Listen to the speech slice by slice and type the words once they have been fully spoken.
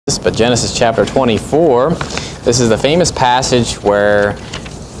but Genesis chapter 24. This is the famous passage where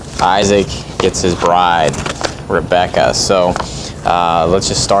Isaac gets his bride, Rebekah. So let's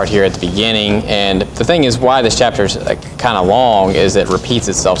just start here at the beginning. And the thing is, why this chapter is kind of long is it repeats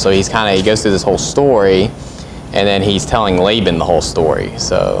itself. So he goes through this whole story, and then he's telling Laban the whole story.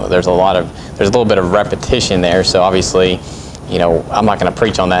 So there's a little bit of repetition there. So obviously, you know, I'm not going to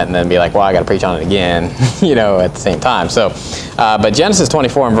preach on that and then be like, well, I got to preach on it again, you know, at the same time. So, but Genesis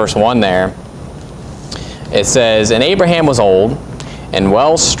 24 and verse 1 there, it says, "And Abraham was old and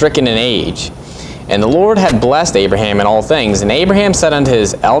well stricken in age, and the Lord had blessed Abraham in all things. And Abraham said unto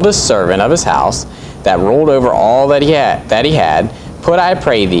his eldest servant of his house, that ruled over all that he had, Put, I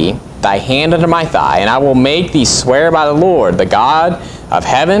pray thee, thy hand under my thigh, and I will make thee swear by the Lord, the God of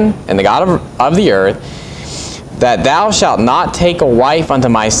heaven and the God of the earth, that thou shalt not take a wife unto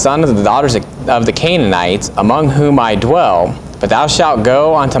my son of the daughters of the Canaanites, among whom I dwell, but thou shalt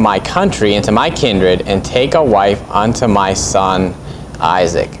go unto my country and to my kindred, and take a wife unto my son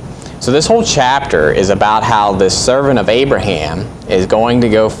Isaac." So this whole chapter is about how this servant of Abraham is going to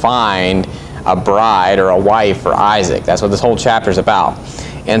go find a bride or a wife for Isaac. That's what this whole chapter is about.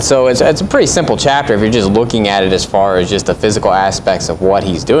 And so it's a pretty simple chapter if you're just looking at it as far as just the physical aspects of what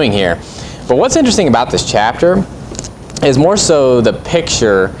he's doing here. But what's interesting about this chapter is more so the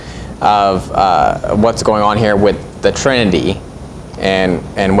picture of what's going on here with the Trinity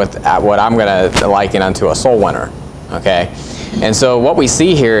and with what I'm going to liken unto a soul winner. Okay, and so what we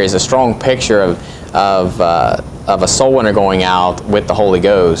see here is a strong picture of a soul winner going out with the Holy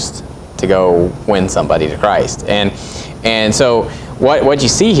Ghost to go win somebody to Christ. And so what you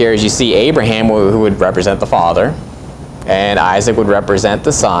see here is you see Abraham, who would represent the Father, and Isaac would represent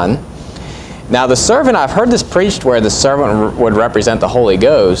the Son. Now the servant, I've heard this preached where the servant would represent the Holy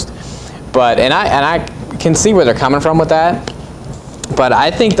Ghost, and I can see where they're coming from with that, but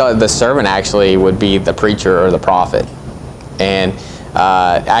I think the servant actually would be the preacher or the prophet, and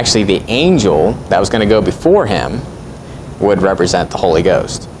actually the angel that was going to go before him would represent the Holy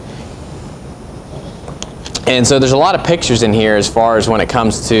Ghost. And so there's a lot of pictures in here as far as when it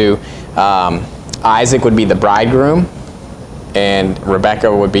comes to Isaac would be the bridegroom, and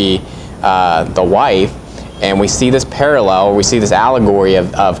Rebekah would be the wife, and we see this parallel, we see this allegory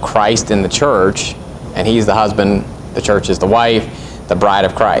of Christ in the church, and he's the husband, the church is the wife, the bride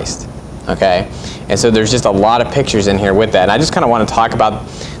of Christ. Okay, and so there's just a lot of pictures in here with that, and I just kind of want to talk about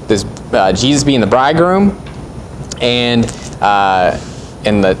this Jesus being the bridegroom, and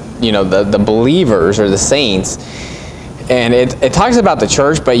the believers or the saints. And it talks about the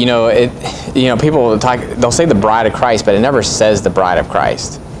church, but people they'll say the bride of Christ, but it never says the bride of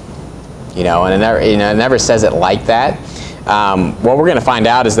Christ. And it never says it like that. What we're going to find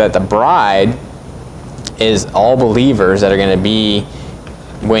out is that the bride is all believers that are going to be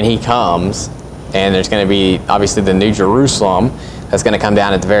when he comes, and there's going to be obviously the New Jerusalem that's going to come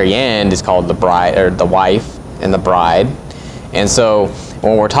down at the very end is called the bride, or the wife and the bride. And so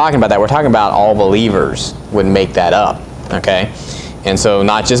when we're talking about that, we're talking about all believers would make that up. Okay, and so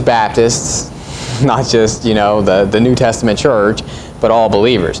not just Baptists, not just the New Testament church, but all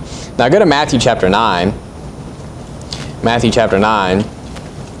believers. Now go to Matthew chapter 9. Matthew chapter 9.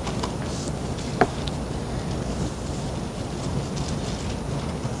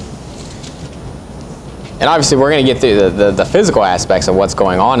 And obviously we're going to get through the physical aspects of what's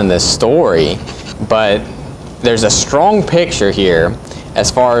going on in this story, but there's a strong picture here as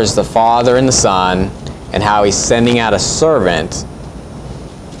far as the Father and the Son and how he's sending out a servant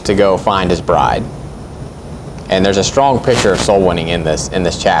to go find his bride. And there's a strong picture of soul winning in this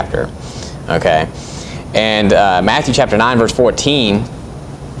chapter. Okay, and Matthew chapter 9 verse 14,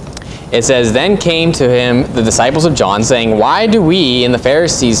 it says, "Then came to him the disciples of John, saying, Why do we and the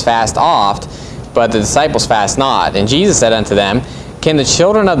Pharisees fast oft, but the disciples fast not? And Jesus said unto them, Can the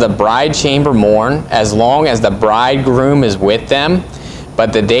children of the bride chamber mourn as long as the bridegroom is with them?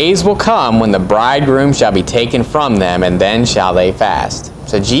 But the days will come when the bridegroom shall be taken from them, and then shall they fast."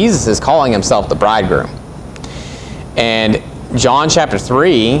 So Jesus is calling himself the bridegroom. And John chapter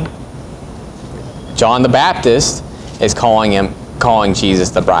 3, John the Baptist is calling Jesus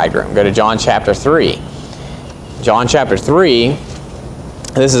the bridegroom. Go to John chapter 3. John chapter 3,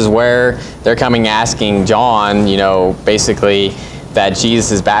 this is where they're coming asking John, basically that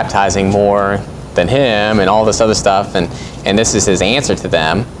Jesus is baptizing more than him and all this other stuff, and this is his answer to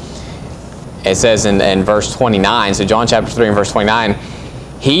them. It says in verse 29, so John chapter 3 and verse 29,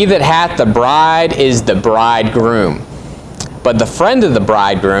 "He that hath the bride is the bridegroom. But the friend of the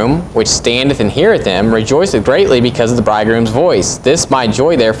bridegroom, which standeth and heareth him, rejoiceth greatly because of the bridegroom's voice. This my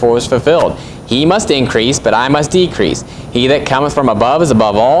joy therefore was fulfilled. He must increase, but I must decrease. He that cometh from above is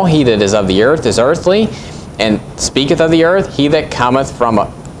above all. He that is of the earth is earthly, and speaketh of the earth. He that cometh from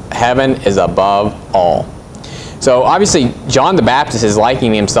heaven is above all. So obviously, John the Baptist is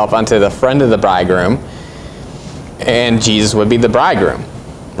likening himself unto the friend of the bridegroom, and Jesus would be the bridegroom,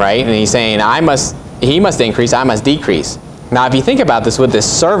 right? And he's saying, he must increase, I must decrease. Now, if you think about this with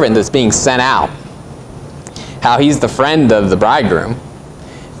this servant that's being sent out, how he's the friend of the bridegroom,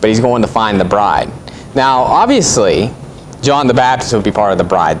 but he's going to find the bride. Now, obviously, John the Baptist would be part of the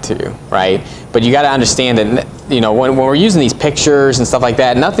bride too, right? But you got to understand that, you know, when we're using these pictures and stuff like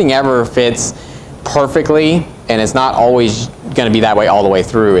that, nothing ever fits perfectly, and it's not always going to be that way all the way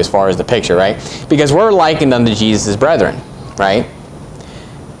through as far as the picture, right? Because we're likened unto Jesus' brethren, right?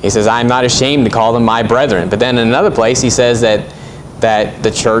 He says, I'm not ashamed to call them my brethren. But then in another place, he says that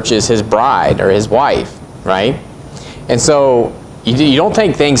the church is his bride or his wife, right? And so you don't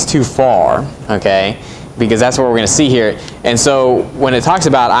take things too far, okay? Because that's what we're going to see here. And so when it talks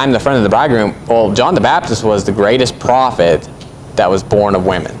about I'm the friend of the bridegroom, well, John the Baptist was the greatest prophet that was born of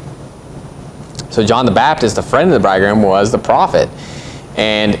women. So John the Baptist, the friend of the bridegroom, was the prophet.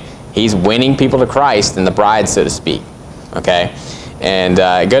 And he's winning people to Christ and the bride, so to speak, okay? And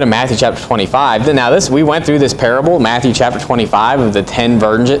go to Matthew chapter 25. Now we went through this parable, Matthew chapter 25, of the 10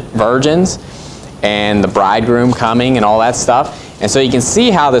 virgins and the bridegroom coming and all that stuff. And so you can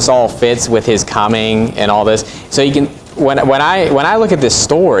see how this all fits with his coming and all this. So you can, when I look at this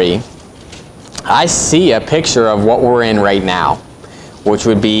story, I see a picture of what we're in right now, which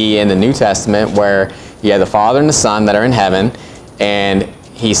would be in the New Testament, where you have the Father and the Son that are in heaven, and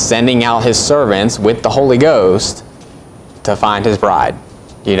he's sending out his servants with the Holy Ghost to find his bride,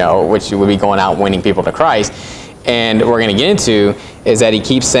 you know, which would be going out winning people to Christ. And what we're going to get into is that he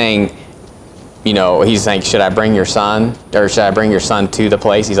keeps saying, you know, he's saying, should I bring your son, or should I bring your son to the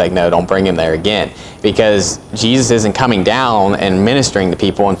place? He's like, no, don't bring him there again, because Jesus isn't coming down and ministering to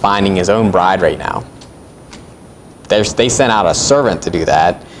people and finding his own bride right now. They sent out a servant to do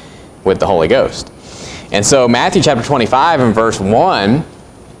that with the Holy Ghost. And so Matthew chapter 25 and verse 1,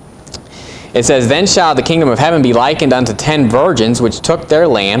 it says, Then shall the kingdom of heaven be likened unto 10 virgins, which took their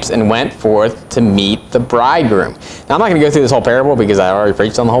lamps and went forth to meet the bridegroom. Now I'm not going to go through this whole parable because I already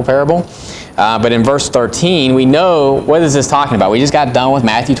preached on the whole parable. But in verse 13, we know, what is this talking about? We just got done with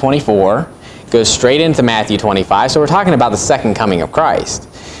Matthew 24, goes straight into Matthew 25. So we're talking about the second coming of Christ.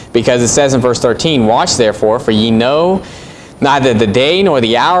 Because it says in verse 13, Watch therefore, for ye know neither the day nor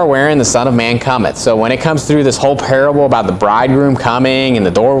the hour wherein the Son of Man cometh. So when it comes through this whole parable about the bridegroom coming and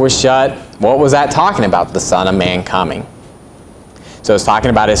the door was shut, what was that talking about? The Son of Man coming. So it's talking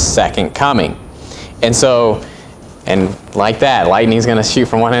about his second coming. And so, and like that, lightning's going to shoot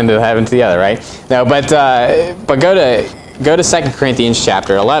from one end of heaven to the other, right? No, but go to 2 Corinthians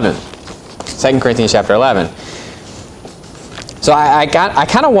chapter 11. 2 Corinthians chapter 11. So I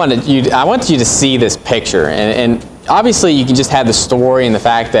kind of wanted you to see this picture, and obviously you can just have the story and the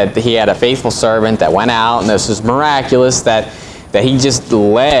fact that he had a faithful servant that went out, and this was miraculous that he just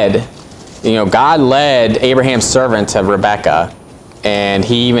led, you know, God led Abraham's servant to Rebekah, and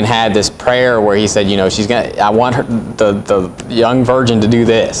he even had this prayer where he said, you know, I want her, the young virgin to do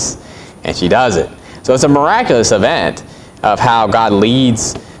this, and she does it. So it's a miraculous event of how God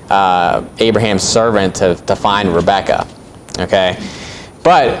leads Abraham's servant to find Rebekah. Okay,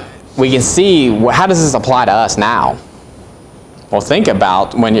 but we can see, how does this apply to us now? Well, think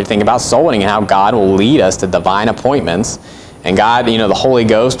about when you think about soul winning and how God will lead us to divine appointments, and God, you know, the Holy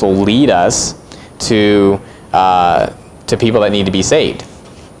Ghost will lead us to people that need to be saved.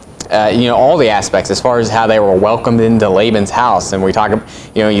 You know, all the aspects as far as how they were welcomed into Laban's house, and we talk,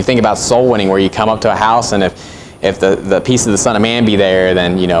 you know, you think about soul winning where you come up to a house, and if the piece of the Son of Man be there,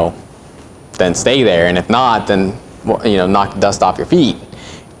 then, you know, then stay there, and if not, then, you know, knock the dust off your feet.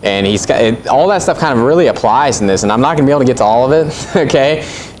 And all that stuff kind of really applies in this, and I'm not going to be able to get to all of it, okay,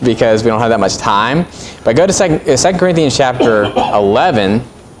 because we don't have that much time. But go to 2 Corinthians chapter 11,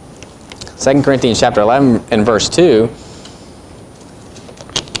 2 Corinthians chapter 11 and verse 2.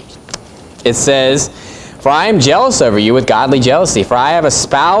 It says, For I am jealous over you with godly jealousy, for I have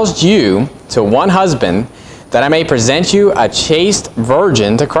espoused you to one husband, that I may present you a chaste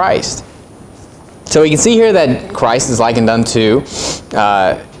virgin to Christ. So we can see here that Christ is likened unto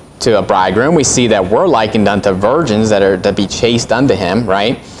to a bridegroom. We see that we're likened unto virgins that are to be chaste unto him,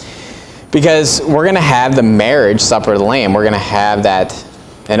 right? Because we're going to have the marriage supper of the Lamb. We're going to have that,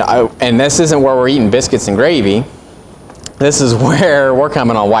 and this isn't where we're eating biscuits and gravy. This is where we're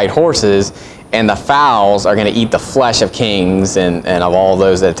coming on white horses, and the fowls are going to eat the flesh of kings and of all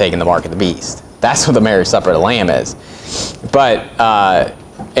those that have taken the mark of the beast. That's what the marriage supper of the Lamb is. But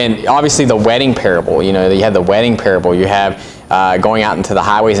and obviously the wedding parable, you have the wedding parable. You have going out into the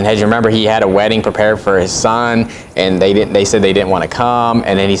highways and hedges. Remember, he had a wedding prepared for his son, and they said they didn't want to come.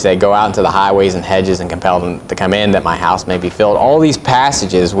 And then he said, go out into the highways and hedges and compel them to come in, that my house may be filled. All these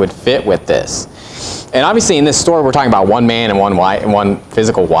passages would fit with this. And obviously in this story, we're talking about one man and one wife, and one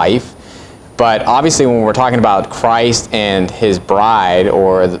physical wife. But obviously when we're talking about Christ and his bride,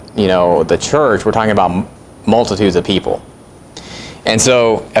 or the church, we're talking about multitudes of people. And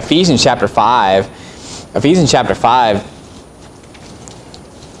so Ephesians chapter 5,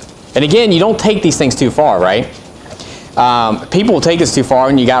 and again, you don't take these things too far, right? People will take this too far,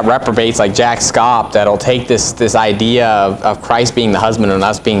 and you got reprobates like Jack Schaap that'll take this idea of Christ being the husband and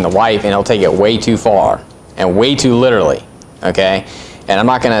us being the wife, and he'll take it way too far and way too literally. Okay, and I'm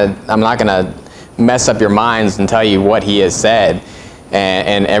not gonna mess up your minds and tell you what he has said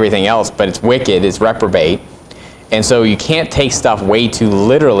and everything else, but it's wicked, it's reprobate, and so you can't take stuff way too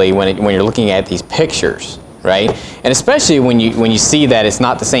literally when you're looking at these pictures. Right? And especially when you see that it's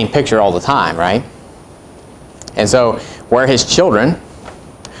not the same picture all the time, right? And so we're his children,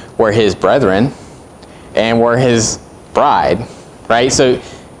 we're his brethren, and we're his bride, right? So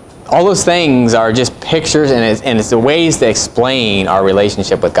all those things are just pictures, and it's the ways to explain our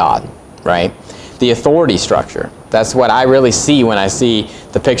relationship with God, right? The authority structure. That's what I really see when I see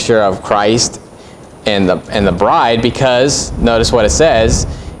the picture of Christ and the bride, because notice what it says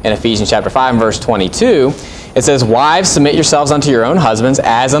in Ephesians chapter 5 and verse 22, it says, wives, submit yourselves unto your own husbands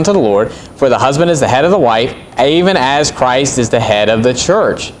as unto the Lord, for the husband is the head of the wife, even as Christ is the head of the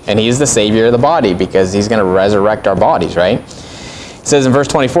church. And he is the Savior of the body, because he's going to resurrect our bodies, right? It says in verse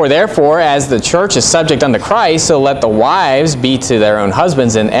 24, therefore, as the church is subject unto Christ, so let the wives be to their own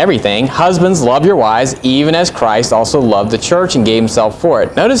husbands in everything. Husbands, love your wives, even as Christ also loved the church and gave himself for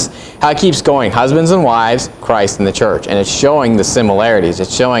it. Notice how it keeps going. Husbands and wives, Christ and the church. And it's showing the similarities.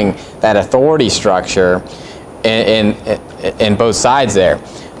 It's showing that authority structure in both sides there.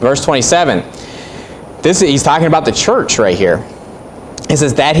 Verse 27, he's talking about the church right here. It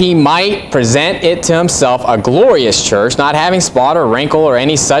says, that he might present it to himself a glorious church, not having spot or wrinkle or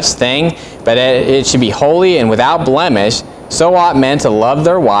any such thing, but it should be holy and without blemish. So ought men to love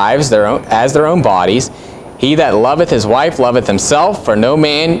their wives as their own bodies. He that loveth his wife loveth himself, for no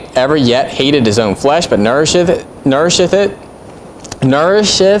man ever yet hated his own flesh, but nourisheth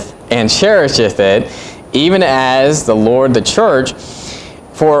and cherisheth it, even as the Lord the church.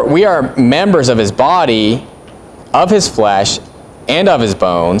 For we are members of his body, of his flesh, and of his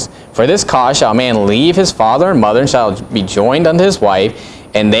bones. For this cause shall a man leave his father and mother, and shall be joined unto his wife,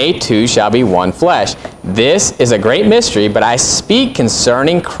 and they two shall be one flesh. This is a great mystery, but I speak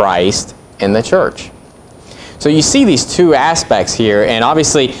concerning Christ and the church. So you see these two aspects here, and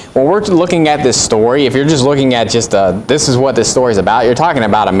obviously when we're looking at this story, if you're just looking at just this is what this story is about, you're talking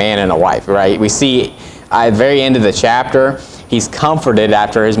about a man and a wife, right? We see at the very end of the chapter, he's comforted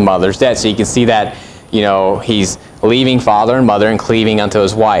after his mother's death. So you can see that, he's leaving father and mother and cleaving unto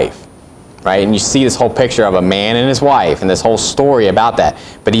his wife, right? And you see this whole picture of a man and his wife and this whole story about that.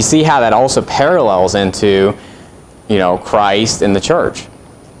 But you see how that also parallels into, Christ and the church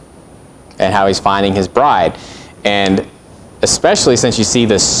and how he's finding his bride. And especially since you see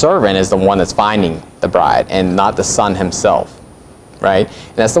the servant is the one that's finding the bride and not the son himself, right?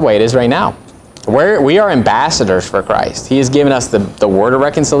 And that's the way it is right now. We are ambassadors for Christ. He has given us the word of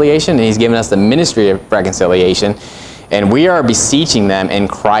reconciliation, and he's given us the ministry of reconciliation, and we are beseeching them in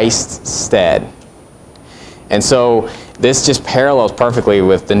Christ's stead. And so this just parallels perfectly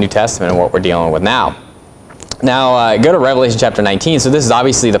with the New Testament and what we're dealing with now. Now go to Revelation chapter 19. So this is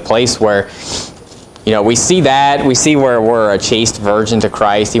obviously the place where we see that. We see where we're a chaste virgin to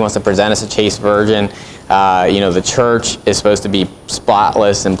Christ. He wants to present us a chaste virgin. The church is supposed to be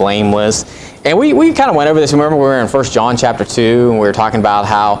spotless and blameless. And we kind of went over this. Remember, we were in 1 John chapter 2, and we were talking about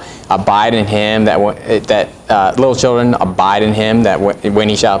how abide in him, that little children abide in him, that when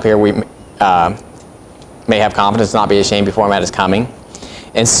he shall appear, we may have confidence, not be ashamed before him at his coming.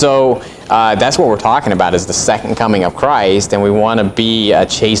 And so that's what we're talking about, is the second coming of Christ, and we want to be a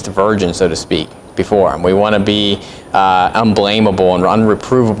chaste virgin, so to speak, before him. We want to be unblameable and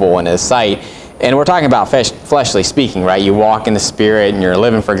unreprovable in his sight. And we're talking about fleshly speaking, right? You walk in the Spirit and you're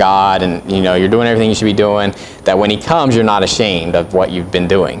living for God, and you're doing everything you should be doing, that when he comes, you're not ashamed of what you've been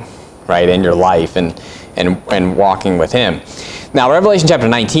doing, right, in your life and walking with him. Now, Revelation chapter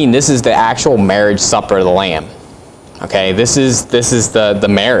 19, this is the actual marriage supper of the Lamb. Okay, this is the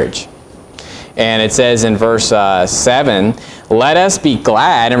marriage. And it says in verse 7, let us be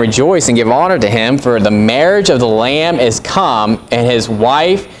glad and rejoice and give honor to him, for the marriage of the Lamb is come, and his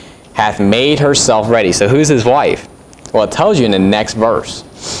wife hath made herself ready. So who's his wife? Well, it tells you in the next verse.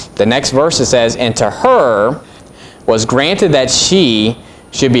 The next verse it says, and to her was granted that she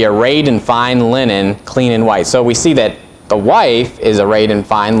should be arrayed in fine linen, clean and white. So we see that the wife is arrayed in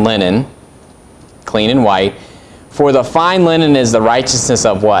fine linen, clean and white. For the fine linen is the righteousness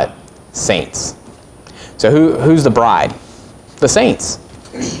of what? Saints. So who's the bride? The saints.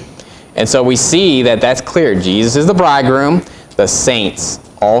 And so we see that that's clear. Jesus is the bridegroom. The saints,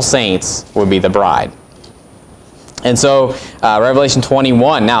 all saints, would be the bride. And so Revelation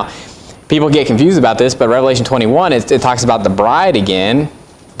 21. Now, people get confused about this, but Revelation 21, it talks about the bride again,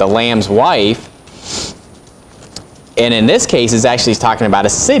 the Lamb's wife. And in this case, it's actually talking about a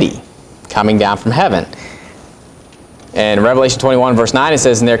city coming down from heaven. In Revelation 21, verse 9, it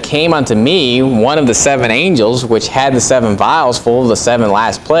says, and there came unto me one of the 7 angels, which had the 7 vials full of the 7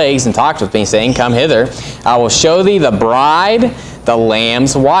 last plagues, and talked with me, saying, come hither, I will show thee the bride, the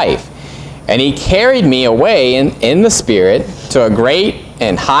Lamb's wife. And he carried me away in the Spirit to a great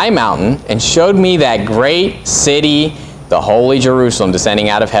and high mountain, and showed me that great city, the holy Jerusalem, descending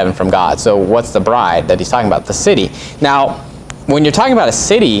out of heaven from God. So what's the bride that he's talking about? The city. Now, when you're talking about a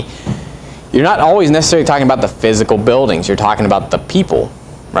city, you're not always necessarily talking about the physical buildings. You're talking about the people,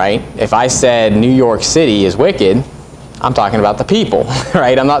 right? If I said New York City is wicked, I'm talking about the people,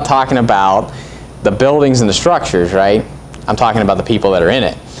 right? I'm not talking about the buildings and the structures, right? I'm talking about the people that are in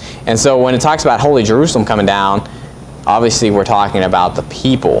it. And so when it talks about Holy Jerusalem coming down, obviously we're talking about the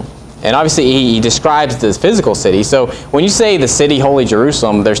people. And obviously he describes the physical city. So when you say the city, Holy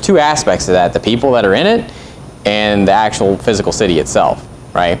Jerusalem, there's 2 aspects to that. The people that are in it and the actual physical city itself,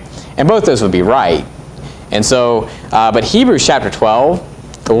 right? And both those would be right. And so, but Hebrews chapter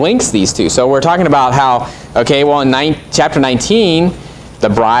 12 links these two. So we're talking about how, okay, well in chapter 19, the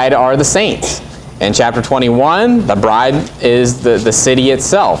bride are the saints. In chapter 21, the bride is the city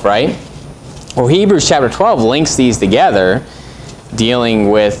itself, right? Well, Hebrews chapter 12 links these together, dealing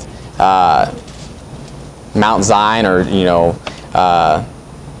with Mount Zion, or, you know,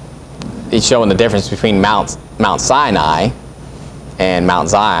 it's showing the difference between Mount Sinai and Mount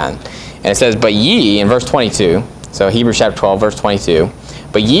Zion. And it says, but ye, in verse 22, so Hebrews chapter 12, verse 22,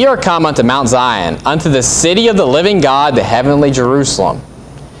 but ye are come unto Mount Zion, unto the city of the living God, the heavenly Jerusalem.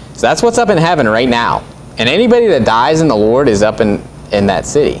 So that's what's up in heaven right now. And anybody that dies in the Lord is up in that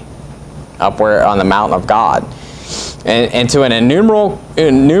city, up where on the mountain of God. And to an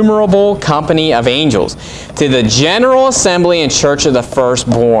innumerable company of angels, to the general assembly and church of the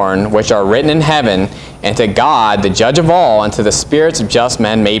firstborn, which are written in heaven, and to God, the judge of all, and to the spirits of just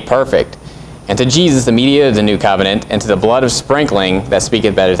men made perfect, and to Jesus, the mediator of the new covenant, and to the blood of sprinkling that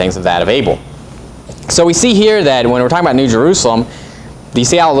speaketh better things than that of Abel. So we see here that when we're talking about New Jerusalem, do you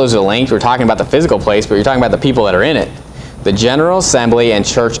see how those are linked? We're talking about the physical place, but you're talking about the people that are in it. The general assembly and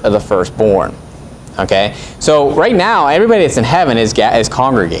church of the firstborn. Okay? So right now, everybody that's in heaven is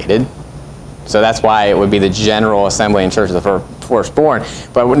congregated. So that's why it would be the general assembly and church of the firstborn.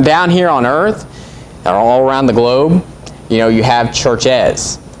 But down here on earth, or all around the globe, you know, you have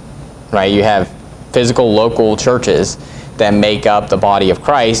churches, right? You have physical local churches that make up the body of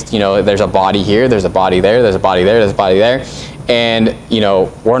Christ. You know, there's a body here, there's a body there, there's a body there, there's a body there. And, you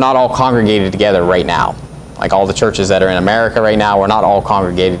know, we're not all congregated together right now. Like all the churches that are in America right now, we're not all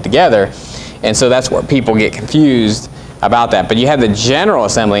congregated together. And so that's where people get confused about that. But you have the general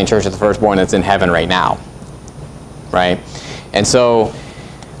assembly and church of the firstborn that's in heaven right now, right? And so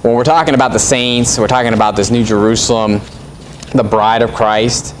when we're talking about the saints, we're talking about this New Jerusalem, the bride of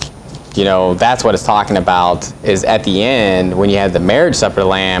Christ, you know, that's what it's talking about, is at the end when you have the marriage supper of the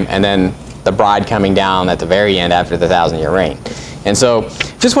Lamb, and then the bride coming down at the very end after the 1,000-year reign. And so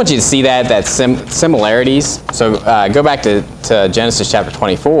just want you to see that similarities. So go back to Genesis chapter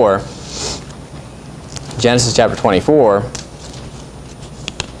 24. Genesis chapter 24.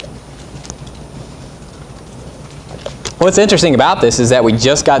 What's interesting about this is that we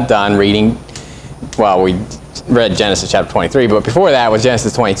just got done reading, well, we read Genesis chapter 23, but before that was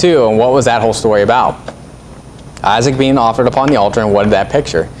Genesis 22, and what was that whole story about? Isaac being offered upon the altar, and what did that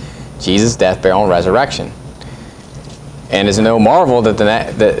picture? Jesus' death, burial, and resurrection. And it's no marvel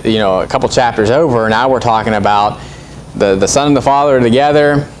that you know, a couple chapters over, now we're talking about the Son and the Father are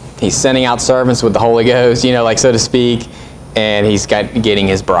together. He's sending out servants with the Holy Ghost, you know, like so to speak, and he's getting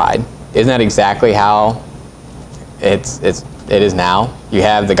his bride. Isn't that exactly how it is now? You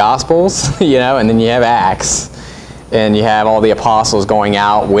have the Gospels, you know, and then you have Acts, and you have all the apostles going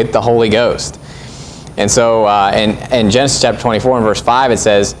out with the Holy Ghost. And so in Genesis chapter 24 and verse 5 it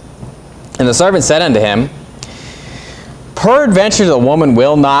says, and the servant said unto him, peradventure the woman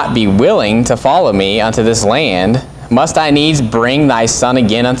will not be willing to follow me unto this land. Must I needs bring thy son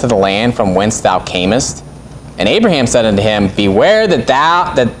again unto the land from whence thou camest? And Abraham said unto him, Beware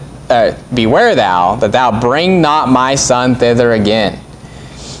thou that thou bring not my son thither again.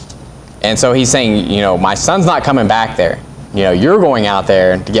 And so he's saying, my son's not coming back there. You're going out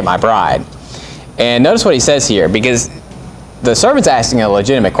there to get my bride. And notice what he says here, because the servant's asking a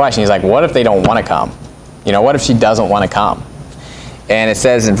legitimate question. He's like, what if they don't want to come? What if she doesn't want to come? And it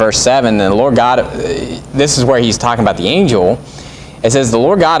says in verse 7, the Lord God, this is where he's talking about the angel. It says, the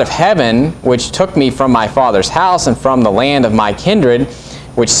Lord God of heaven, which took me from my father's house and from the land of my kindred,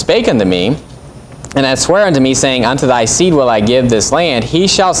 which spake unto me, and hath swear unto me, saying, Unto thy seed will I give this land. He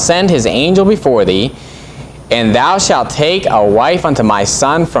shall send his angel before thee, and thou shalt take a wife unto my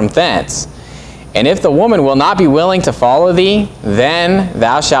son from thence. And if the woman will not be willing to follow thee, then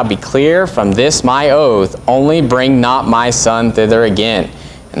thou shalt be clear from this my oath, only bring not my son thither again.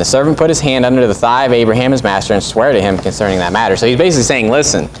 And the servant put his hand under the thigh of Abraham his master, and sware to him concerning that matter. So he's basically saying,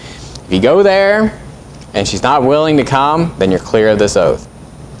 listen, if you go there, and she's not willing to come, then you're clear of this oath.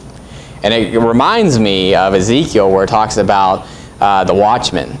 And it reminds me of Ezekiel, where it talks about the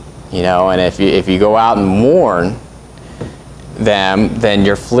watchmen, and if you go out and warn them, then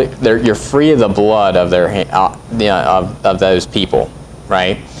you're free of the blood of of those people,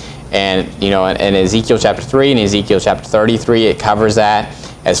 right? And in Ezekiel chapter 3 and Ezekiel chapter 33, it covers that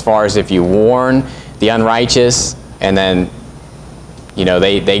as far as if you warn the unrighteous, and then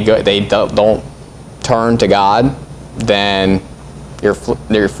they don't turn to God, then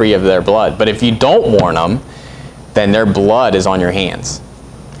you're free of their blood. But if you don't warn them, then their blood is on your hands.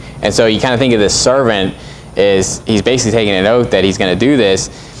 And so you kind of think of this servant he's basically taking an oath that he's going to do this,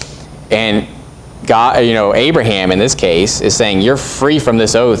 and God, Abraham in this case is saying you're free from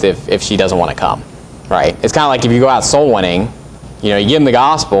this oath if she doesn't want to come, right? It's kind of like if you go out soul winning, you give them the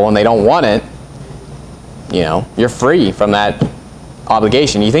gospel and they don't want it, you're free from that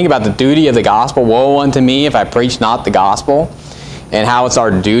obligation. You think about the duty of the gospel. Woe unto me if I preach not the gospel, and how it's our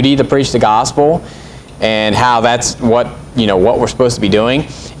duty to preach the gospel, and how that's what we're supposed to be doing.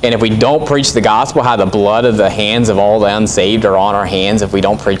 And if we don't preach the gospel, how the blood of the hands of all the unsaved are on our hands if we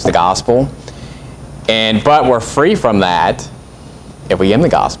don't preach the gospel. But we're free from that if we give them the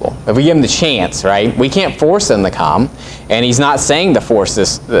gospel, if we give them the chance, right? We can't force them to come, and he's not saying to force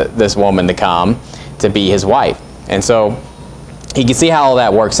this woman to come to be his wife. And so you can see how all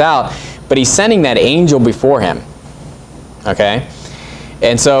that works out, but he's sending that angel before him, okay?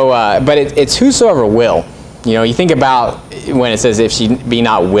 And so, but it's whosoever will. You think about when it says if she be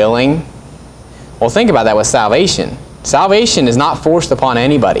not willing. Well, think about that with salvation. Salvation is not forced upon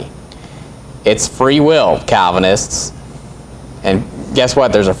anybody. It's free will, Calvinists. And guess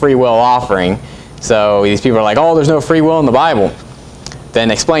what? There's a free will offering. So these people are like, oh, there's no free will in the Bible.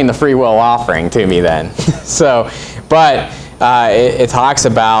 Then explain the free will offering to me then. But it talks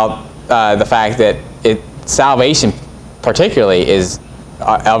about the fact that salvation particularly is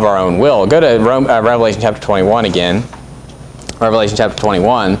of our own will. Go to Revelation chapter 21 again. Revelation chapter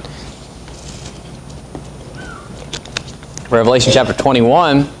 21. Revelation chapter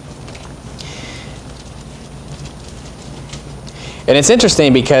 21. And it's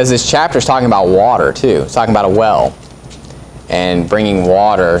interesting because this chapter is talking about water too. It's talking about a well and bringing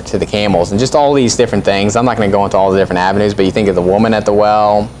water to the camels and just all these different things. I'm not going to go into all the different avenues, but you think of the woman at the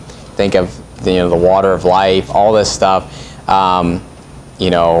well, think of the water of life, all this stuff. All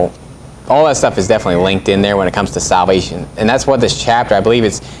that stuff is definitely linked in there when it comes to salvation. And that's what this chapter, I believe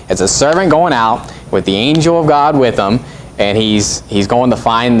it's a servant going out with the angel of God with him, and he's going to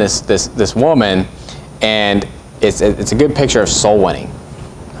find this woman, and it's a good picture of soul winning,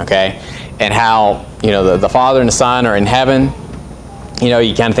 okay? And how, the Father and the Son are in heaven.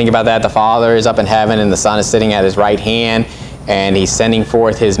 You kind of think about that. The Father is up in heaven, and the Son is sitting at his right hand, and he's sending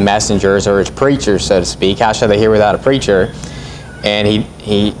forth his messengers, or his preachers, so to speak. How shall they hear without a preacher? And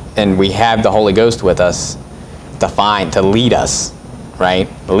we have the Holy Ghost with us to lead us, right?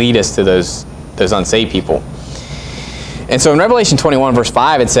 Lead us to those unsaved people. And so in Revelation 21 verse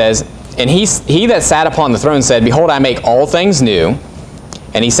 5 it says, And he that sat upon the throne said, Behold, I make all things new.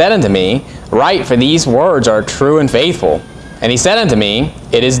 And he said unto me, Write, for these words are true and faithful. And he said unto me,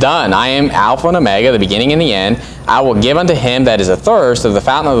 It is done. I am Alpha and Omega, the beginning and the end. I will give unto him that is athirst of the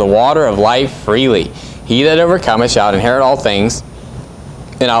fountain of the water of life freely. He that overcometh shall inherit all things,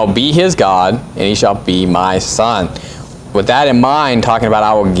 and I will be his God, and he shall be my son. With that in mind, talking about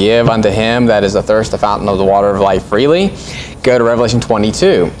I will give unto him that is athirst the fountain of the water of life freely, go to Revelation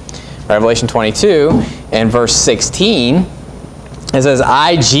 22. Revelation 22 and verse 16, it says,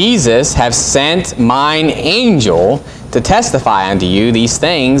 I, Jesus, have sent mine angel to testify unto you these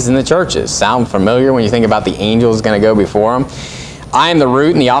things in the churches. Sound familiar when you think about the angels going to go before him? I am the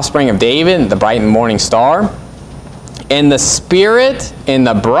root and the offspring of David, the bright and morning star. And the Spirit and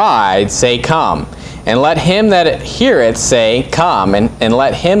the bride say, Come. And let him that heareth say, Come. And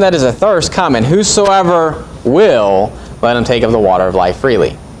let him that is athirst come. And whosoever will, let him take of the water of life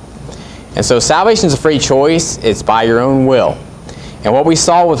freely. And so salvation is a free choice. It's by your own will. And what we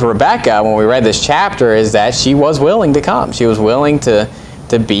saw with Rebekah when we read this chapter is that she was willing to come. She was willing to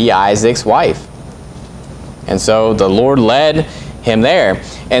be Isaac's wife. And so the Lord led him there.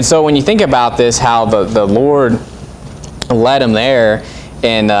 And so when you think about this, how the Lord led him there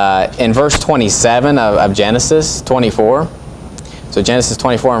in verse 27 of Genesis 24. So Genesis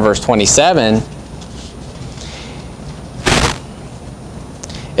 24 and verse 27,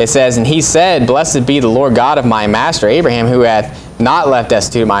 it says, And he said, Blessed be the Lord God of my master Abraham, who hath not left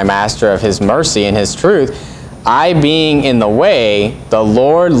destitute my master of his mercy and his truth. I being in the way, the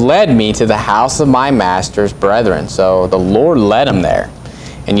Lord led me to the house of my master's brethren. So the Lord led him there.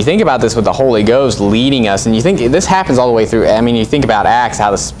 And you think about this with the Holy Ghost leading us, and you think this happens all the way through. I mean, you think about Acts, how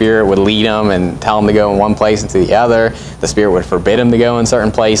the Spirit would lead them and tell them to go in one place and to the other. The Spirit would forbid them to go in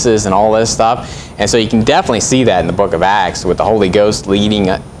certain places and all this stuff. And so you can definitely see that in the book of Acts with the Holy Ghost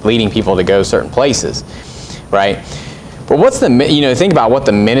leading people to go certain places, right? But what's think about what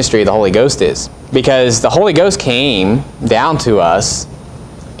the ministry of the Holy Ghost is. Because the Holy Ghost came down to us,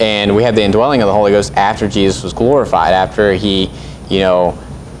 and we had the indwelling of the Holy Ghost after Jesus was glorified, after he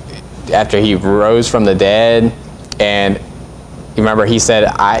rose from the dead. And you remember he said,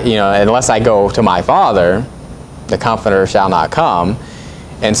 unless I go to my Father, the Comforter shall not come.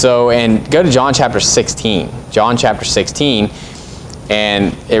 And go to John chapter 16. John chapter 16,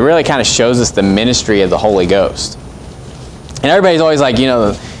 and it really kind of shows us the ministry of the Holy Ghost. And everybody's always like, you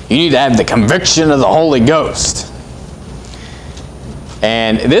need to have the conviction of the Holy Ghost.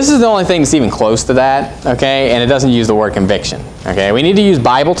 And this is the only thing that's even close to that, okay? And it doesn't use the word conviction, okay? We need to use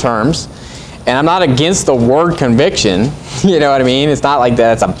Bible terms. And I'm not against the word conviction, you know what I mean? It's not like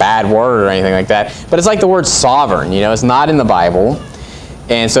that's a bad word or anything like that. But it's like the word sovereign, it's not in the Bible.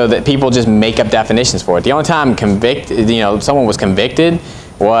 And so that people just make up definitions for it. The only time someone was convicted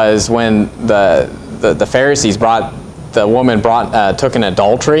was when the Pharisees took an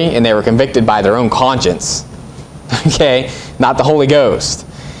adultery, and they were convicted by their own conscience. Okay? Not the Holy Ghost.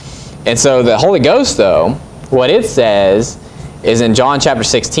 And so the Holy Ghost, though, what it says is in John chapter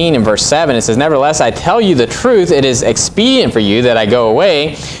 16 and verse 7, it says, Nevertheless, I tell you the truth, it is expedient for you that I go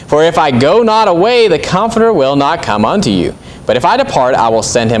away. For if I go not away, the Comforter will not come unto you. But if I depart, I will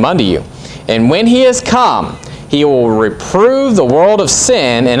send him unto you. And when he is come, he will reprove the world of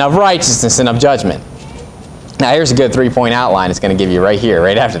sin and of righteousness and of judgment. Now here's a good 3-point outline it's going to give you right here,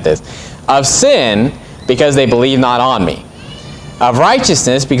 right after this. Of sin, because they believe not on me. Of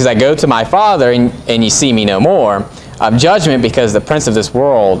righteousness, because I go to my Father, and you see me no more. Of judgment, because the prince of this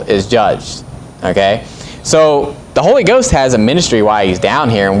world is judged. Okay? So the Holy Ghost has a ministry while he's down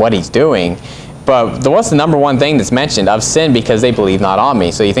here and what he's doing. But what's the number one thing that's mentioned? Of sin, because they believe not on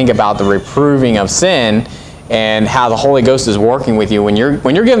me. So you think about the reproving of sin and how the Holy Ghost is working with you. When you're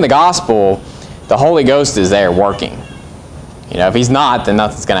given the gospel, the Holy Ghost is there working. If he's not, then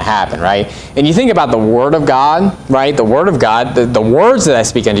nothing's going to happen, right? And you think about the Word of God, right? The Word of God, the words that I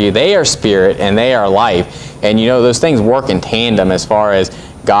speak unto you, they are spirit and they are life. And those things work in tandem as far as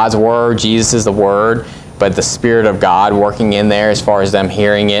God's Word, Jesus is the Word, but the Spirit of God working in there as far as them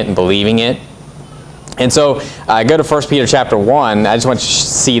hearing it and believing it. And so go to 1 Peter chapter 1. I just want you to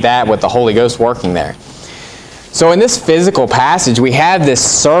see that with the Holy Ghost working there. So in this physical passage, we have this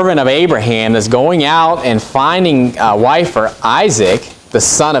servant of Abraham that's going out and finding a wife for Isaac, the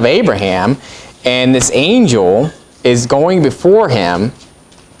son of Abraham, and this angel is going before him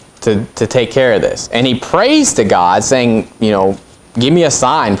to take care of this. And he prays to God saying, give me a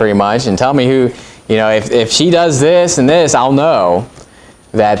sign pretty much and tell me who, if she does this and this, I'll know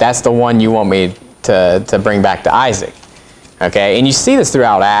that that's the one you want me to bring back to Isaac. Okay, and you see this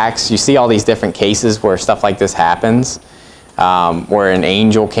throughout Acts. You see all these different cases where stuff like this happens, where an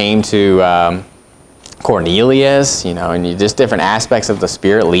angel came to Cornelius, and just different aspects of the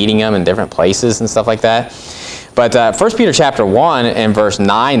Spirit leading them in different places and stuff like that. But 1 Peter chapter 1 and verse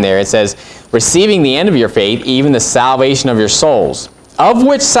 9 there, it says, Receiving the end of your faith, even the salvation of your souls, of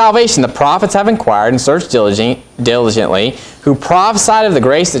which salvation the prophets have inquired and searched diligently, who prophesied of the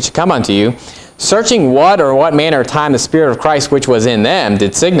grace that should come unto you, searching what manner of time the Spirit of Christ which was in them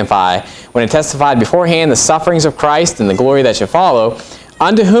did signify, when it testified beforehand the sufferings of Christ and the glory that should follow,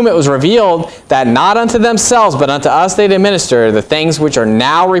 unto whom it was revealed that not unto themselves but unto us they did minister the things which are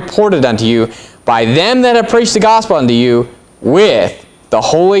now reported unto you by them that have preached the gospel unto you with the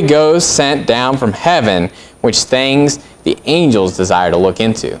Holy Ghost sent down from heaven, which things the angels desire to look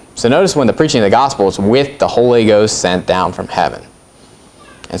into. So notice when the preaching of the gospel is with the Holy Ghost sent down from heaven.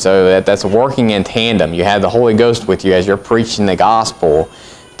 And so that's working in tandem. You have the Holy Ghost with you as you're preaching the gospel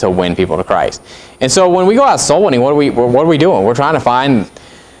to win people to Christ. And so when we go out soul winning, what are we doing? We're trying to find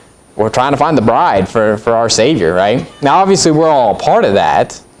the bride for our Savior, right? Now obviously we're all a part of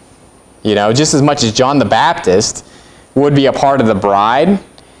that. You know, just as much as John the Baptist would be a part of the bride,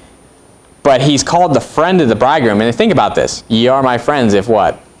 but he's called the friend of the bridegroom. And think about this. Ye are my friends if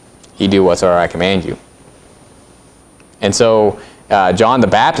what? Ye do whatsoever I command you. And so John the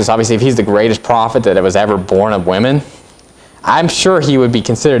Baptist, obviously, if he's the greatest prophet that was ever born of women, I'm sure he would be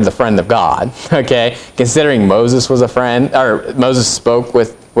considered the friend of God, okay? Considering Moses was a friend, or Moses spoke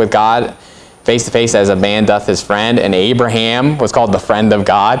with God face to face as a man doth his friend, and Abraham was called the friend of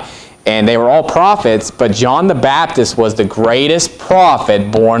God, and they were all prophets, but John the Baptist was the greatest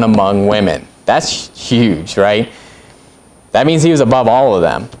prophet born among women. That's huge, right? That means he was above all of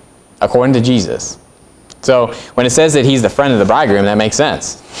them, according to Jesus. So when it says that he's the friend of the bridegroom, that makes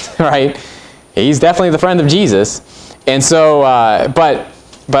sense, right? He's definitely the friend of Jesus. And so, but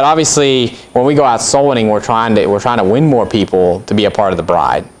obviously, when we go out soul winning, we're trying to win more people to be a part of the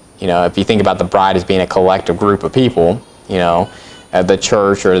bride. You know, if you think about the bride as being a collective group of people, you know, the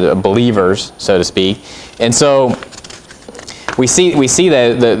church or the believers, so to speak. And so we see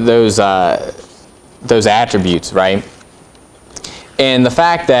those attributes, right? And the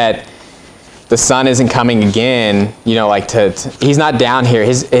fact that the Son isn't coming again, you know, like he's not down here.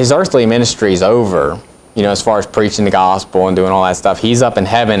 His earthly ministry is over, you know, as far as preaching the gospel and doing all that stuff. He's up in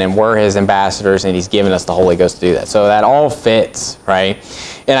heaven, and we're his ambassadors, and he's given us the Holy Ghost to do that. So that all fits, right?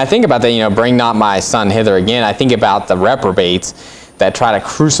 And I think about that, you know, bring not my Son hither again. I think about the reprobates that try to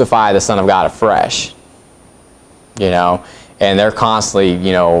crucify the Son of God afresh, you know, and they're constantly,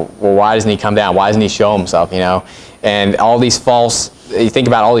 you know, well, why doesn't he come down? Why doesn't he show himself, you know? And all these you think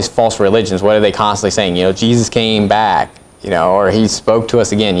about all these false religions, what are they constantly saying? You know, Jesus came back, you know, or he spoke to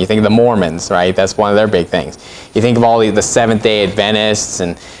us again. You think of the Mormons, right? That's one of their big things. You think of all the Seventh-day Adventists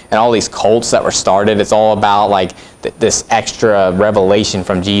and all these cults that were started. It's all about like this extra revelation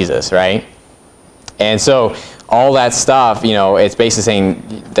from Jesus, right? And so all that stuff, you know, it's basically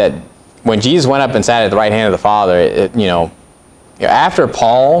saying that when Jesus went up and sat at the right hand of the Father, you know, after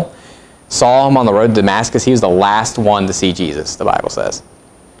Paul saw him on the road to Damascus, he was the last one to see Jesus, the Bible says.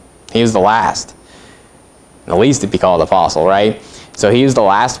 He was the last. The least to be called apostle, right? So he was the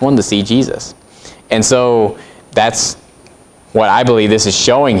last one to see Jesus. And so that's what I believe this is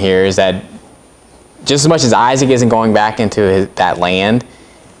showing here, is that just as much as Isaac isn't going back into that land,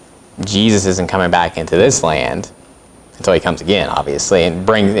 Jesus isn't coming back into this land until he comes again, obviously, and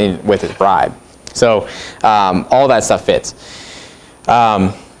brings in with his bride. So all that stuff fits.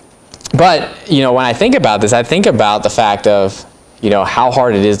 But, you know, when I think about this, I think about the fact of, you know, how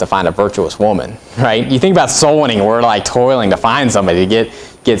hard it is to find a virtuous woman, right? You think about soul winning, we're like toiling to find somebody to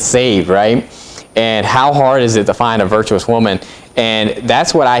get saved, right? And how hard is it to find a virtuous woman? And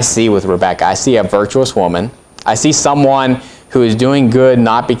that's what I see with Rebecca. I see a virtuous woman. I see someone who is doing good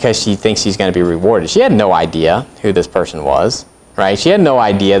not because she thinks she's going to be rewarded. She had no idea who this person was, right? She had no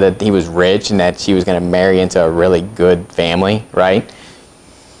idea that he was rich and that she was going to marry into a really good family, right?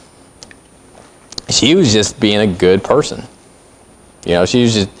 She was just being a good person. You know, she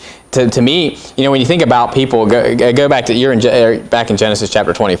was just, to me, you know, when you think about people, go back to, back in Genesis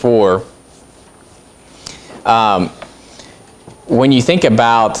chapter 24. When you think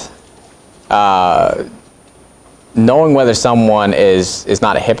about knowing whether someone is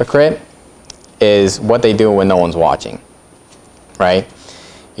not a hypocrite, is what they do when no one's watching, right?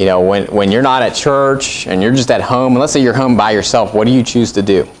 You know, when you're not at church and you're just at home, and let's say you're home by yourself, what do you choose to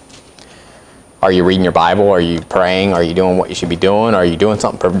do? Are you reading your Bible? Are you praying? Are you doing what you should be doing? Are you doing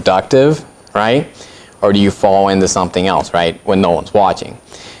something productive, right? Or do you fall into something else, right, when no one's watching?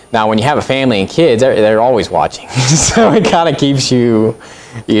 Now, when you have a family and kids, they're always watching. So it kind of keeps you,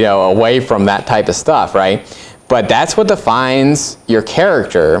 you know, away from that type of stuff, right? But that's what defines your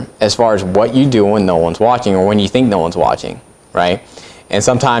character as far as what you do when no one's watching or when you think no one's watching, right? And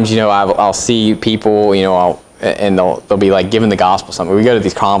sometimes, you know, I'll see people, you know, and they'll be like giving the gospel something. We go to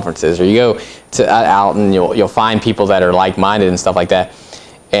these conferences, or you go to out and you'll find people that are like-minded and stuff like that.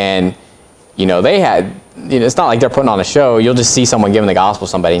 And you know, it's not like they're putting on a show. You'll just see someone giving the gospel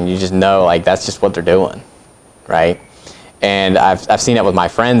to somebody, and you just know, like, that's just what they're doing, right? And I've seen it with my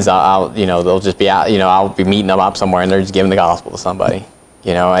friends. You know, they'll just be out. You know, I'll be meeting them up somewhere, and they're just giving the gospel to somebody.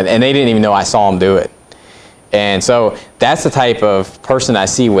 You know, and they didn't even know I saw them do it. And so that's the type of person I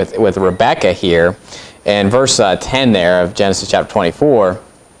see with Rebecca here. in verse 10 there of Genesis chapter 24,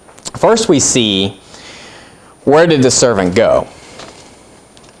 first we see, where did the servant go?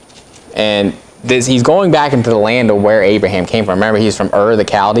 And he's going back into the land of where Abraham came from. Remember, he's from Ur of the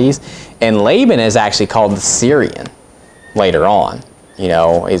Chaldees, and Laban is actually called the Syrian later on. You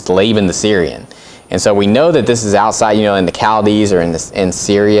know, it's Laban the Syrian. And so we know that this is outside, you know, in the Chaldees or in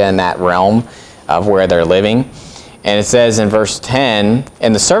Syria, in that realm of where they're living. And it says in verse 10,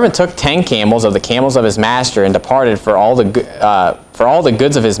 and the servant took 10 camels of the camels of his master and departed, for all the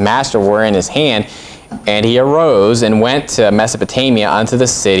goods of his master were in his hand. And he arose and went to Mesopotamia unto the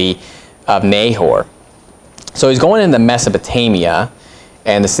city of Nahor. So he's going into Mesopotamia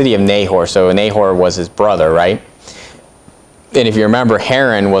and the city of Nahor. So Nahor was his brother, right? And if you remember,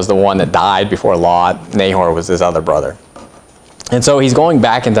 Haran was the one that died before Lot. Nahor was his other brother. And so he's going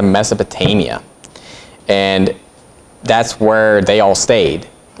back into Mesopotamia. And that's where they all stayed.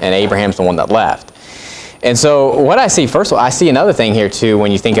 And Abraham's the one that left. And so what I see, first of all, I see another thing here too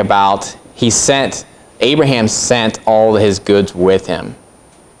when you think about Abraham sent all his goods with him,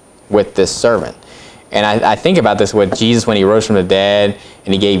 with this servant. And I think about this with Jesus when he rose from the dead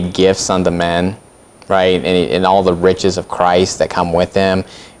and he gave gifts unto men, right? And all the riches of Christ that come with him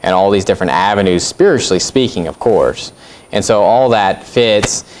and all these different avenues, spiritually speaking, of course. And so all that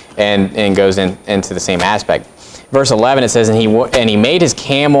fits and goes into the same aspect. Verse 11, it says, and he made his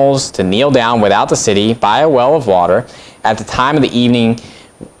camels to kneel down without the city by a well of water at the time of the evening,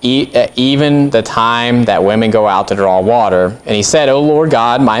 even the time that women go out to draw water. And he said, O Lord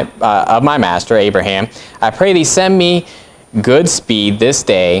God of my master Abraham, I pray thee send me good speed this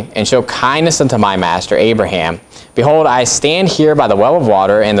day, and show kindness unto my master Abraham. Behold, I stand here by the well of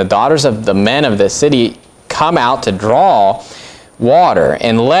water, and the daughters of the men of the city come out to draw water.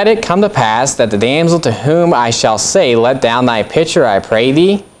 And let it come to pass that the damsel to whom I shall say, let down thy pitcher, I pray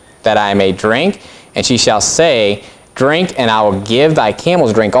thee, that I may drink. And she shall say, drink, and I will give thy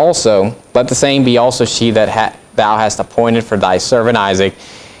camels drink also. Let the same be also she that thou hast appointed for thy servant Isaac,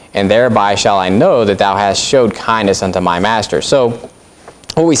 and thereby shall I know that thou hast showed kindness unto my master. So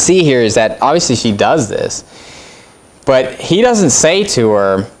what we see here is that obviously she does this, but he doesn't say to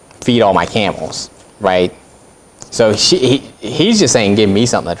her, feed all my camels, right? So he's just saying, give me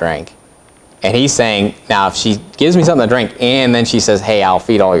something to drink. And he's saying, now if she gives me something to drink and then she says, hey, I'll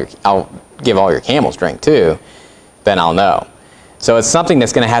give all your camels drink too, then I'll know. So it's something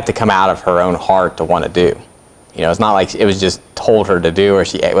that's going to have to come out of her own heart to want to do. You know, it's not like it was just told her to do or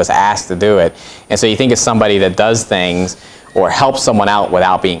she was asked to do it. And so you think it's somebody that does things or helps someone out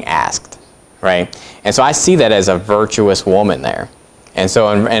without being asked, right? And so I see that as a virtuous woman there. And so,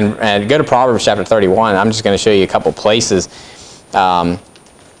 and go to Proverbs chapter 31. I'm just going to show you a couple places,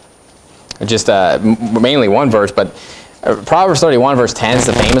 mainly one verse, but Proverbs 31 verse 10 is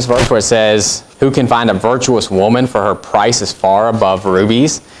the famous verse where it says, who can find a virtuous woman, for her price is far above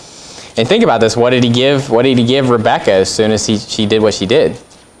rubies. And think about this, what did he give Rebekah as soon as she did what she did?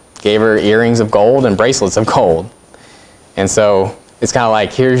 Gave her earrings of gold and bracelets of gold. And so it's kind of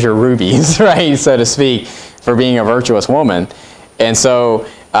like, here's your rubies, right, so to speak, for being a virtuous woman. And so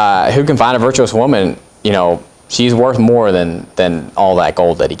who can find a virtuous woman? You know, she's worth more than all that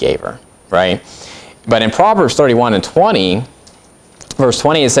gold that he gave her, right? But in Proverbs 31 and 20, verse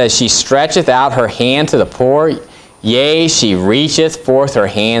 20, it says, she stretcheth out her hand to the poor, yea, she reacheth forth her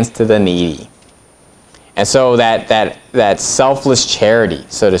hands to the needy. And so that selfless charity,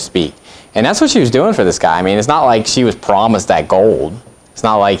 so to speak. And that's what she was doing for this guy. I mean, it's not like she was promised that gold. It's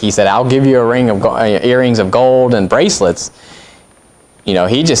not like he said, I'll give you a ring of earrings of gold and bracelets. You know,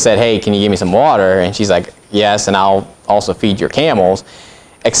 he just said, hey, can you give me some water? And she's like, yes, and I'll also feed your camels,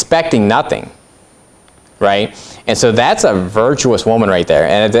 expecting nothing, right? And so that's a virtuous woman right there.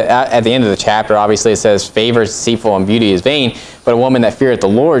 And at the end of the chapter, obviously it says, favor is deceitful and beauty is vain, but a woman that feareth the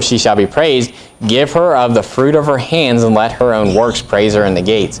Lord, she shall be praised. Give her of the fruit of her hands, and let her own works praise her in the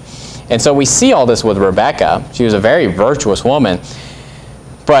gates. And so we see all this with Rebekah. She was a very virtuous woman.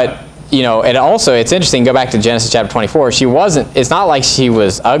 But you know, and also it's interesting, go back to Genesis chapter 24, it's not like she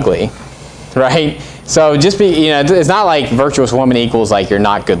was ugly, right? So it's not like virtuous woman equals like you're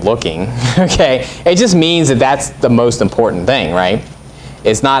not good looking, okay? It just means that that's the most important thing, right?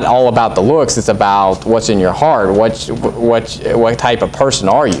 It's not all about the looks, it's about what's in your heart, what type of person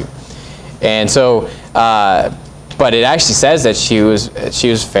are you? And so, but it actually says that she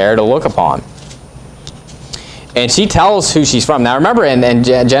was fair to look upon. And she tells who she's from. Now remember in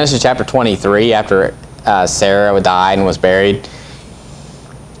Genesis chapter 23, after Sarah died and was buried,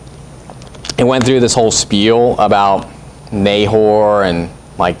 it went through this whole spiel about Nahor and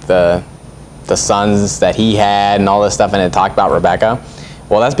like the sons that he had and all this stuff, and it talked about Rebekah.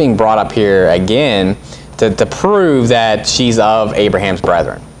 Well, that's being brought up here again to prove that she's of Abraham's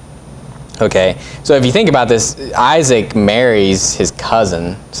brethren. Okay, so if you think about this, Isaac marries his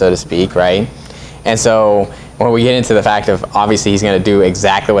cousin, so to speak, right? And so when we get into the fact of, obviously he's going to do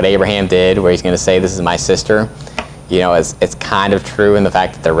exactly what Abraham did, where he's going to say, this is my sister, you know, it's kind of true in the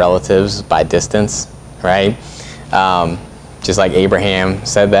fact that they're relatives by distance, right? Just like Abraham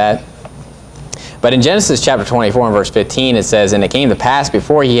said that. But in Genesis chapter 24 and verse 15, it says, and it came to pass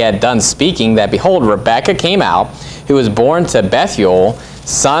before he had done speaking that, behold, Rebekah came out, who was born to Bethuel,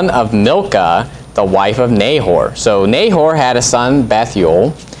 son of Milcah, the wife of Nahor. So Nahor had a son,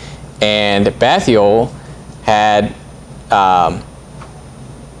 Bethuel, and Bethuel had, no,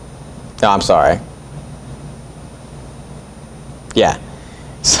 I'm sorry. Yeah.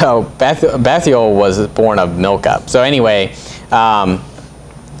 So Bethuel was born of Milcah. So anyway,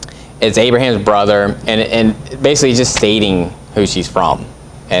 it's Abraham's brother, and basically just stating who she's from.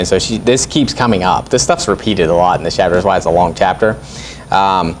 And so this keeps coming up. This stuff's repeated a lot in this chapter. That's why it's a long chapter.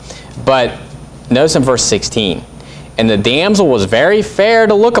 But notice in verse 16, and the damsel was very fair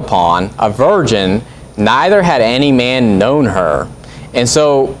to look upon, a virgin, neither had any man known her. And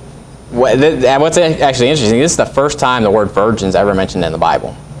so what's actually interesting, this is the first time the word virgin is ever mentioned in the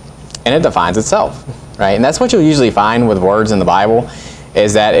Bible. And it defines itself, right? And that's what you'll usually find with words in the Bible,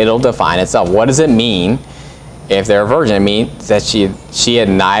 is that it'll define itself. What does it mean if they're a virgin? It means that she had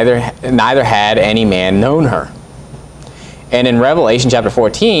neither had any man known her. And in Revelation chapter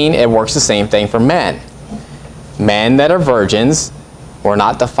 14, it works the same thing for men. Men that are virgins were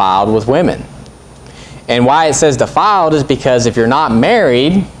not defiled with women. And why it says defiled is because if you're not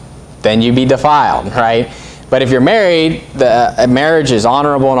married, then you be defiled, right? But if you're married, the marriage is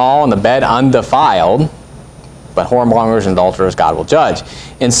honorable and all, and the bed undefiled. But whoremongers and adulterers God will judge.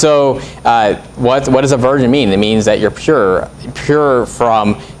 And so what does a virgin mean? It means that you're pure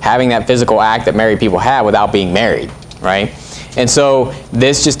from having that physical act that married people have without being married, right? And so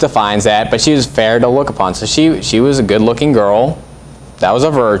this just defines that. But she was fair to look upon. So she was a good-looking girl that was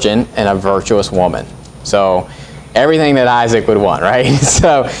a virgin and a virtuous woman. So everything that Isaac would want, right?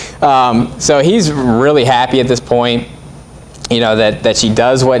 So he's really happy at this point, you know, that she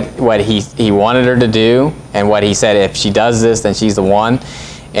does what he wanted her to do, and what he said, if she does this, then she's the one.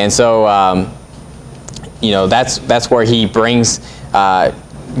 And so, you know, that's where he goes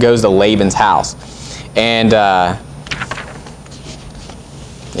to Laban's house. And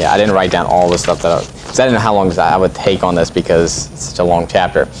yeah, I didn't write down all the stuff because I didn't know how long I would take on this because it's such a long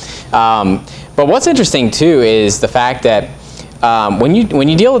chapter. But what's interesting too is the fact that when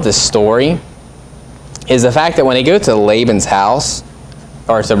you deal with this story, is the fact that when they go to Laban's house,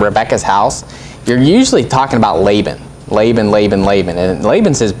 or to Rebekah's house, you're usually talking about Laban. And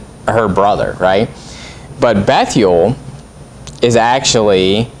Laban's her brother, right? But Bethuel is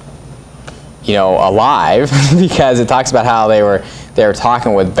actually, you know, alive because it talks about how they were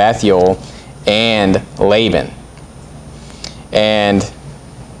talking with Bethuel and Laban. And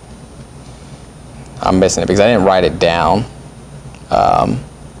I'm missing it because I didn't write it down.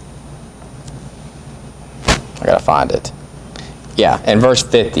 I gotta find it. Yeah, in verse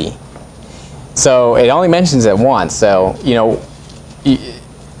 50. So it only mentions it once. So, you know,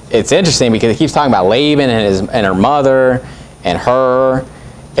 it's interesting because it keeps talking about Laban and her mother and her.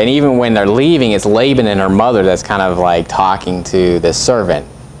 And even when they're leaving, it's Laban and her mother that's kind of like talking to this servant.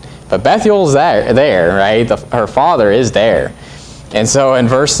 But Bethuel's there, right? Her father is there. And so in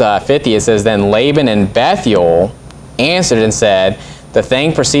verse 50 it says, then Laban and Bethuel answered and said, the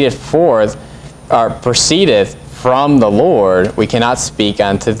thing proceedeth from the Lord, we cannot speak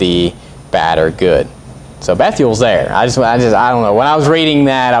unto thee bad or good. So Bethuel's there. I don't know. When I was reading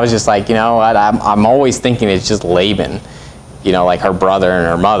that, I was just like, you know what? I'm always thinking it's just Laban, you know, like her brother and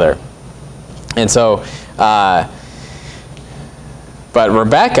her mother. And so, but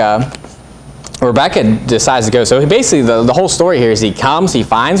Rebekah decides to go. So basically, the whole story here is he comes, he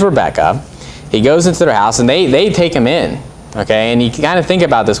finds Rebekah, he goes into their house, and they take him in. Okay, and you kind of think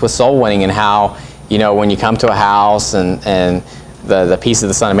about this with soul winning and how, you know, when you come to a house and the peace of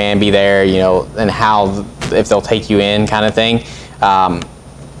the Son of Man be there, you know, and how if they'll take you in kind of thing.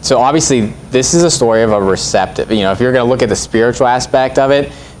 So obviously this is a story of a receptive, you know, if you're going to look at the spiritual aspect of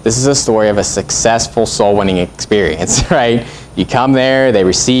it, this is a story of a successful soul winning experience, right? You come there, they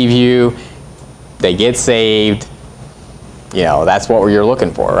receive you, they get saved, you know, that's what you're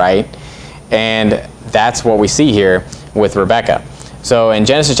looking for, right? And that's what we see here with Rebekah. So in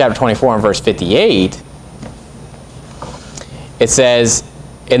Genesis chapter 24 and verse 58, it says,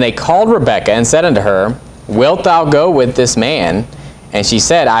 and they called Rebekah and said unto her, wilt thou go with this man? And she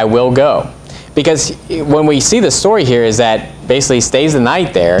said, I will go. Because when we see the story here is that basically he stays the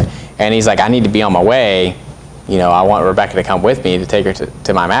night there, And he's like, I need to be on my way. You know, I want Rebecca to come with me to take her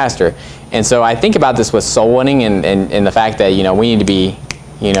to my master. And so I think about this with soul winning and the fact that, you know, we need to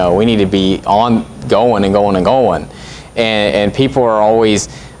be on going and going and going. And people are always,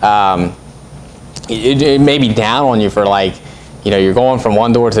 it may be down on you for like, you know, you're going from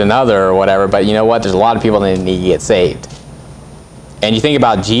one door to another or whatever, but you know what? There's a lot of people that need to get saved. And you think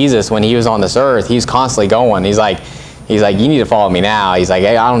about Jesus when he was on this earth, he's constantly going. He's like, you need to follow me now. He's like,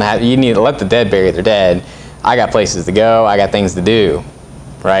 hey, you need to let the dead bury their dead. I got places to go. I got things to do,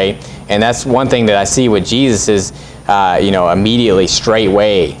 right? And that's one thing that I see with Jesus is, you know, immediately,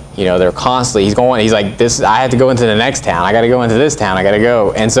 straightway, you know, they're constantly, he's like, I have to go into the next town. I got to go into this town. I got to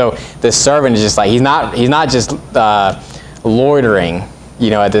go. And so this servant is just like, he's not just loitering,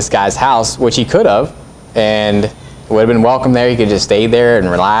 you know, at this guy's house, which he could have, and would have been welcome there. He could just stay there and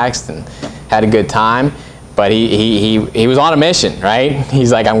relaxed and had a good time. But he was on a mission, right?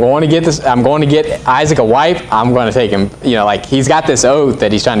 He's like, I'm going to get Isaac a wife. I'm going to take him, you know, like he's got this oath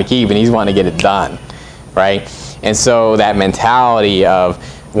that he's trying to keep and he's wanting to get it done, right? And so that mentality of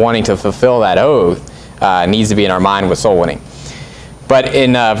wanting to fulfill that oath needs to be in our mind with soul winning. But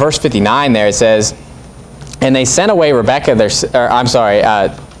in verse 59 there it says, and they sent away Rebekah,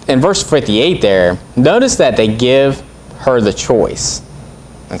 in verse 58 there, notice that they give her the choice,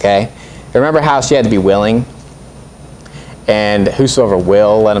 okay? Remember how she had to be willing? And whosoever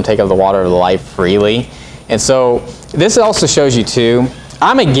will, let him take of the water of life freely. And so this also shows you too,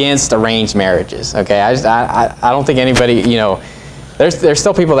 I'm against arranged marriages, okay? I don't think anybody, you know, there's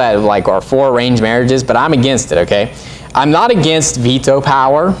still people that like are for arranged marriages, but I'm against it, okay? I'm not against veto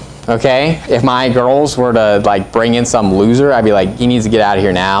power, okay? If my girls were to like bring in some loser, I'd be like, he needs to get out of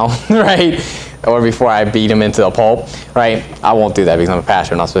here now, right? Or before I beat him into a pulp, right? I won't do that because I'm a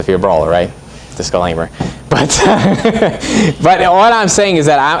pastor, not supposed to be a brawler, right? Disclaimer. But but what I'm saying is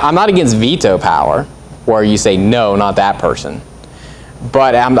that I'm not against veto power, where you say no, not that person.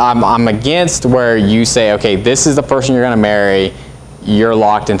 But I'm against where you say, okay, this is the person you're going to marry. You're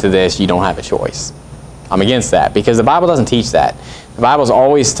locked into this. You don't have a choice. I'm against that because the Bible doesn't teach that. The Bible's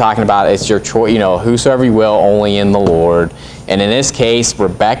always talking about it's your choice, you know, whosoever you will, only in the Lord. And in this case,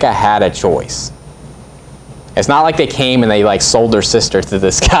 Rebekah had a choice. It's not like they came and they like sold their sister to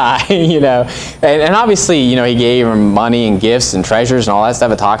this guy, you know. And obviously, you know, he gave her money and gifts and treasures and all that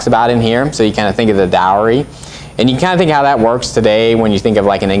stuff it talks about in here. So you kind of think of the dowry. And you kind of think how that works today when you think of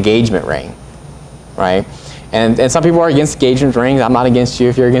like an engagement ring, right? And some people are against engagement rings. I'm not against you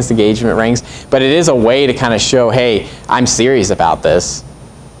if you're against engagement rings. But it is a way to kind of show, hey, I'm serious about this.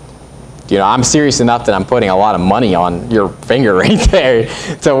 You know, I'm serious enough that I'm putting a lot of money on your finger right there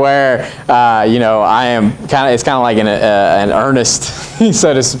to where, you know, I am kind of, it's kind of like an earnest,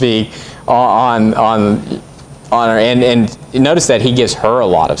 so to speak, on her. And notice that he gives her a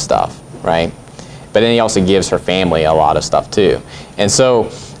lot of stuff, right? But then he also gives her family a lot of stuff too. And so,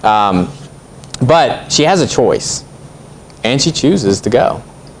 but she has a choice, and she chooses to go.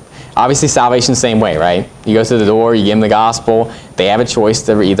 Obviously, salvation the same way, right? You go to the door, you give them the gospel. They have a choice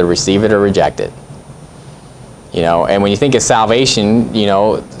to either receive it or reject it. You know, and when you think of salvation, you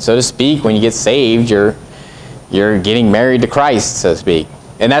know, so to speak, when you get saved, you're getting married to Christ, so to speak.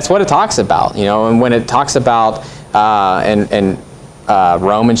 And that's what it talks about, you know. And when it talks about in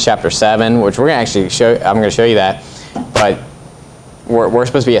Romans chapter 7, which we're going to actually show, I'm going to show you that, but we're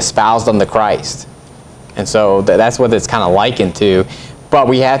supposed to be espoused unto Christ. And so that's what it's kind of likened to. But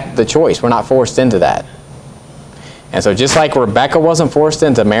we had the choice. We're not forced into that. And so just like Rebekah wasn't forced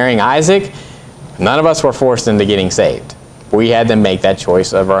into marrying Isaac, none of us were forced into getting saved. We had to make that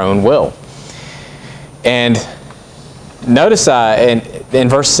choice of our own will. And notice in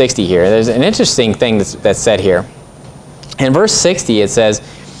verse 60 here, there's an interesting thing that's said here. In verse 60 it says,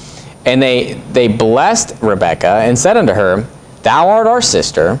 and they blessed Rebekah and said unto her, Thou art our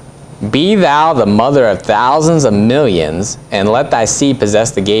sister, be thou the mother of thousands of millions, and let thy seed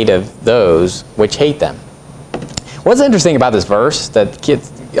possess the gate of those which hate them. What's interesting about this verse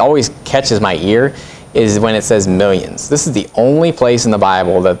that always catches my ear is when it says millions. This is the only place in the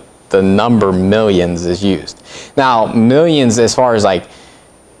Bible that the number millions is used. Now, millions as far as like,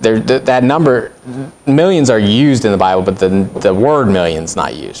 that number, millions are used in the Bible, but the word millions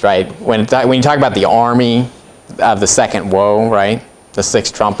not used, right? When you talk about the army of the second woe, right? The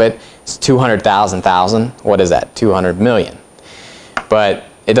sixth trumpet, it's 200,000. What is that? 200 million. But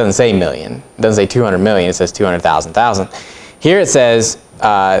it doesn't say million. It doesn't say 200 million. It says 200,000. Here it says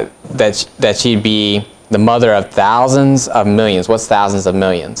that she'd be the mother of thousands of millions. What's thousands of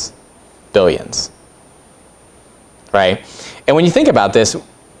millions? Billions. Right? And when you think about this,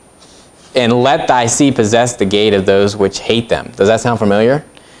 and let thy seed possess the gate of those which hate them. Does that sound familiar?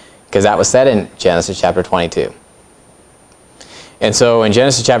 because that was said in Genesis chapter 22. And so in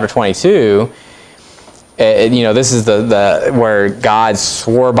Genesis chapter 22, this is the where God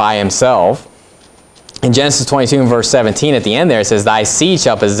swore by himself. In Genesis 22 and verse 17, at the end there, it says, "Thy seed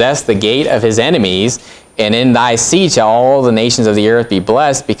shall possess the gate of his enemies, and in thy seed shall all the nations of the earth be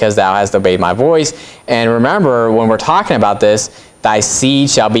blessed, because thou hast obeyed my voice." And remember, when we're talking about this, thy seed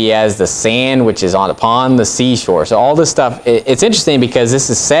shall be as the sand which is upon the seashore. So all this stuff, it's interesting because this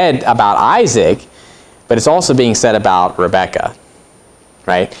is said about Isaac, but it's also being said about Rebekah,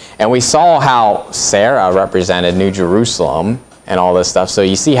 right? And we saw how Sarah represented New Jerusalem and all this stuff. So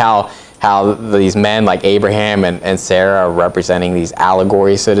you see how these men like Abraham and Sarah are representing these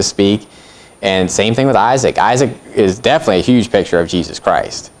allegories, so to speak. And same thing with Isaac. Isaac is definitely a huge picture of Jesus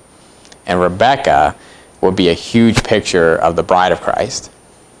Christ. And Rebekah would be a huge picture of the bride of Christ.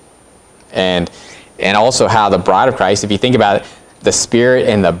 And also how the bride of Christ, if you think about it, the Spirit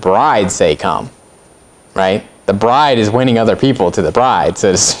and the bride say come, right? The bride is winning other people to the bride,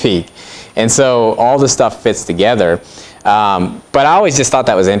 so to speak. And so all this stuff fits together. But I always just thought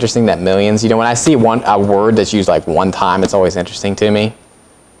that was interesting, that millions. When I see a word that's used like one time, it's always interesting to me.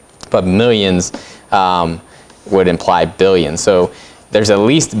 But millions would imply billions. So there's at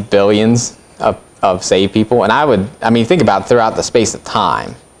least billions of saved people. And think about throughout the space of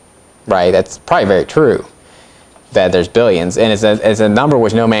time, right? That's probably very true, that there's billions. And it's a number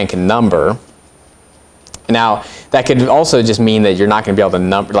which no man can number. Now, that could also just mean that you're not going to be able to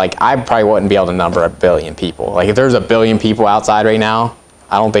number, like I probably wouldn't be able to number 1 billion people. Like if there's 1 billion people outside right now,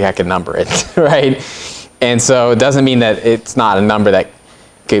 I don't think I could number it, right? And so it doesn't mean that it's not a number that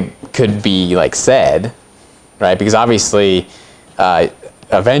could be like said, right? Because obviously,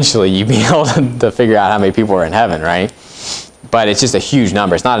 eventually you'd be able to figure out how many people are in heaven, right? But it's just a huge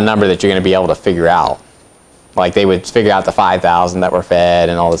number. It's not a number that you're going to be able to figure out. Like they would figure out the 5,000 that were fed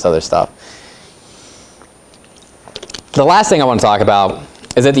and all this other stuff. The last thing I want to talk about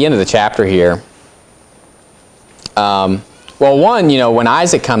is at the end of the chapter here. Well, one, when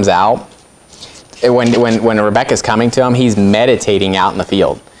Isaac comes out, when Rebekah's coming to him, he's meditating out in the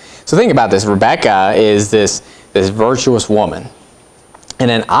field. So think about this. Rebekah is this virtuous woman. And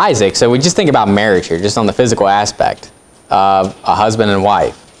then Isaac, so we just think about marriage here, just on the physical aspect of a husband and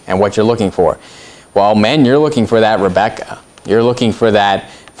wife and what you're looking for. Well, men, you're looking for that Rebekah. You're looking for that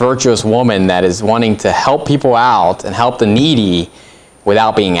virtuous woman that is wanting to help people out and help the needy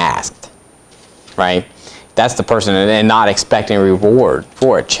without being asked, right? That's the person, and not expecting a reward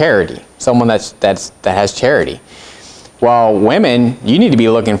for it. Charity, someone that has charity. Well, women, you need to be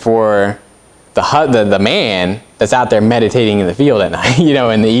looking for the man that's out there meditating in the field at night,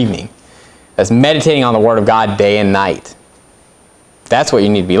 in the evening, that's meditating on the Word of God day and night. That's what you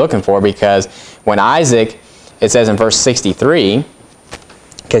need to be looking for, because when Isaac, it says in verse 63,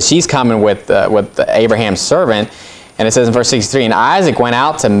 because she's coming with Abraham's servant, and it says in verse 63, "And Isaac went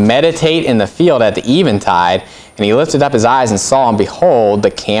out to meditate in the field at the eventide, and he lifted up his eyes and saw, and behold,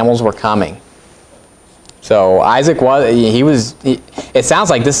 the camels were coming." So Isaac it sounds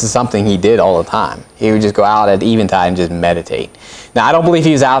like this is something he did all the time. He would just go out at eventide and just meditate. Now, I don't believe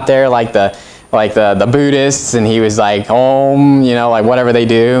he was out there like the Buddhists, and he was like home, like whatever they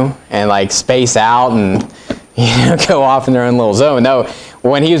do, and like space out and go off in their own little zone. No,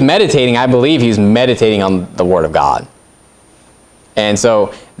 when he was meditating, I believe he was meditating on the Word of God. And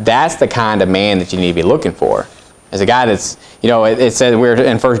so that's the kind of man that you need to be looking for. As a guy that's, it says, we're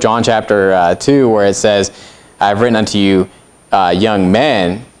in 1 John chapter 2, where it says, "I've written unto you, young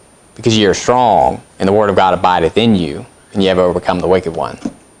men, because ye are strong, and the Word of God abideth in you, and ye have overcome the wicked one."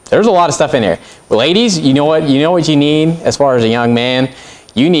 There's a lot of stuff in there. Well, ladies, you know what you need as far as a young man?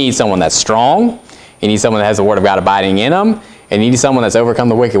 You need someone that's strong. You need someone that has the Word of God abiding in them. And you need someone that's overcome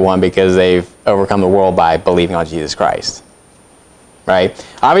the wicked one, because they've overcome the world by believing on Jesus Christ. Right?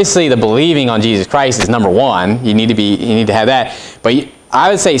 Obviously, the believing on Jesus Christ is number one. You need to have that. But I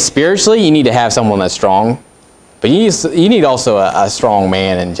would say spiritually, you need to have someone that's strong. But you need also a strong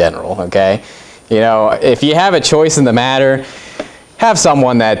man in general. Okay? If you have a choice in the matter, have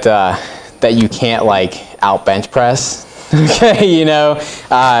someone that you can't out bench press. Okay,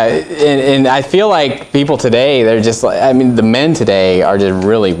 and I feel like people today, they're just the men today are just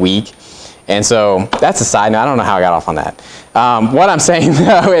really weak. And so that's a side note. I don't know how I got off on that. What I'm saying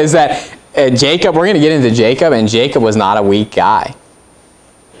though is that Jacob, we're going to get into Jacob, and Jacob was not a weak guy.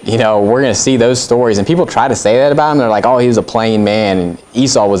 We're going to see those stories, and people try to say that about him. They're like, oh, he was a plain man, and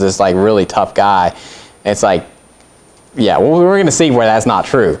Esau was this really tough guy. And it's like, yeah, well, we're going to see where that's not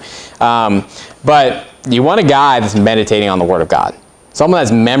true. But you want a guy that's meditating on the Word of God. Someone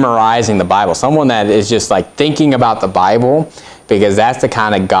that's memorizing the Bible. Someone that is just thinking about the Bible because that's the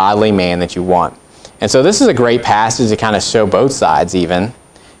kind of godly man that you want. And so this is a great passage to kind of show both sides even.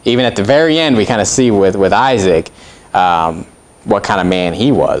 Even at the very end, we kind of see with Isaac what kind of man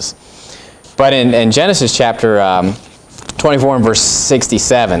he was. But in Genesis chapter 24 and verse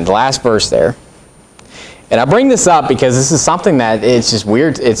 67, the last verse there, and I bring this up because this is something that it's just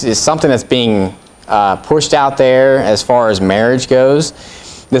weird. It's something that's being pushed out there as far as marriage goes.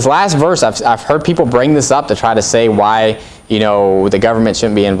 This last verse, I've heard people bring this up to try to say why, you know, the government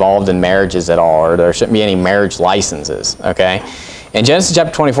shouldn't be involved in marriages at all, or there shouldn't be any marriage licenses, okay? In Genesis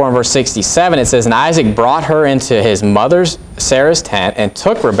chapter 24 and verse 67, it says, "And Isaac brought her into his mother's Sarah's tent and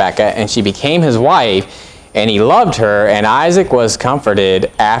took Rebekah, and she became his wife, and he loved her, and Isaac was comforted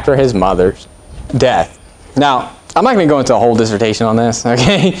after his mother's death." Now, I'm not going to go into a whole dissertation on this,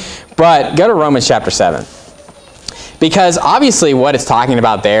 okay? But go to Romans chapter 7. Because obviously what it's talking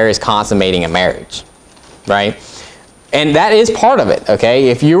about there is consummating a marriage, right? And that is part of it, okay?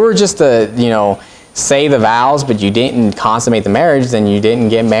 If you were just to, you know, say the vows, but you didn't consummate the marriage, then you didn't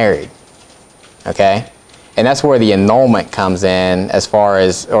get married, okay? And that's where the annulment comes in, as far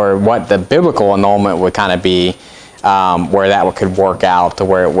as, or what the biblical annulment would kind of be, where that could work out to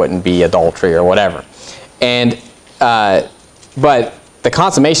where it wouldn't be adultery or whatever. And, but the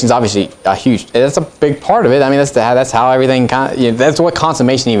consummation is obviously a huge, that's a big part of it. I mean, that's how everything, you know, that's what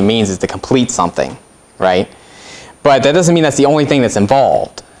consummation even means, is to complete something, right? But that doesn't mean that's the only thing that's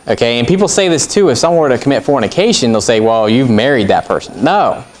involved, okay? And people say this too, if someone were to commit fornication, they'll say, well, you've married that person.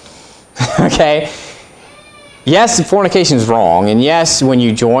 No, okay? Yes, fornication is wrong, and yes, when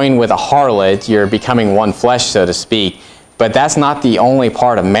you join with a harlot, you're becoming one flesh, so to speak, but that's not the only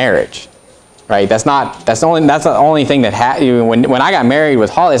part of marriage. Right? That's the only thing that when I got married with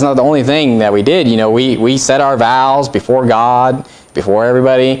Holly, it's not the only thing that we did. You know, we said our vows before God, before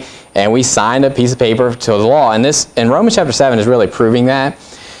everybody, and we signed a piece of paper to the law. And this in Romans chapter 7 is really proving that.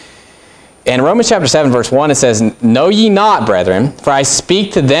 In Romans chapter 7 verse 1 it says, "Know ye not, brethren, for I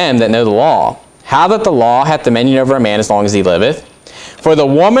speak to them that know the law, how that the law hath dominion over a man as long as he liveth. For the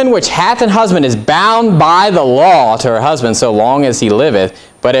woman which hath an husband is bound by the law to her husband so long as he liveth.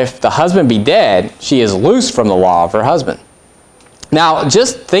 But if the husband be dead, she is loosed from the law of her husband." Now,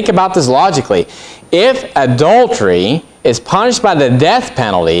 just think about this logically. If adultery is punished by the death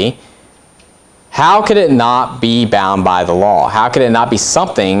penalty, how could it not be bound by the law? How could it not be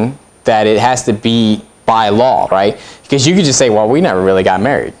something that it has to be by law, right? Because you could just say, well, we never really got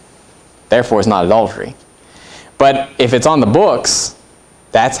married, therefore it's not adultery. But if it's on the books,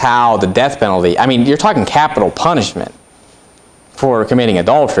 that's how the death penalty, I mean, you're talking capital punishment for committing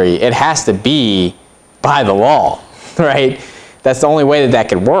adultery. It has to be by the law, right? That's the only way that that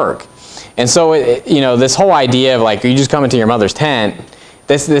could work. And so, you know, this whole idea of like, you just come into your mother's tent,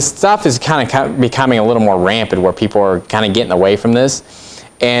 this stuff is kind of becoming a little more rampant, where people are kind of getting away from this.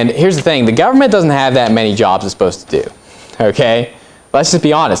 And here's the thing, the government doesn't have that many jobs it's supposed to do, okay? Let's just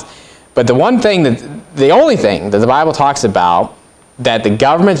be honest. But the only thing that the Bible talks about that the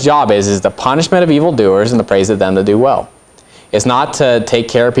government's job is the punishment of evildoers and the praise of them that do well. It's not to take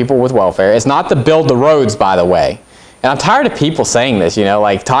care of people with welfare. It's not to build the roads, by the way. And I'm tired of people saying this, you know,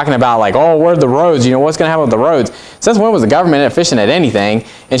 like talking about like, oh, where are the roads? You know, what's going to happen with the roads? Since when was the government efficient at anything?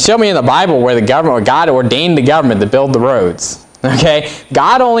 And show me in the Bible where the government, or God ordained the government to build the roads. Okay?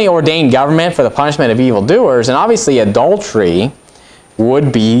 God only ordained government for the punishment of evildoers, and obviously adultery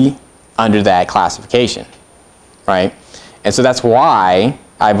would be under that classification, right? And so that's why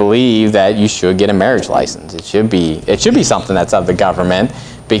I believe that you should get a marriage license. It should be something that's of the government.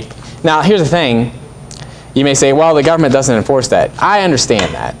 Now, here's the thing. You may say, well, the government doesn't enforce that. I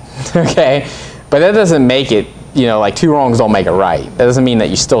understand that, okay? But that doesn't make it, you know, like two wrongs don't make a right. That doesn't mean that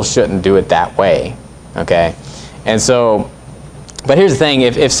you still shouldn't do it that way, okay? And so, but here's the thing.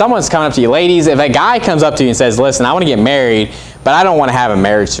 If someone's coming up to you, ladies, if a guy comes up to you and says, listen, I want to get married, but I don't want to have a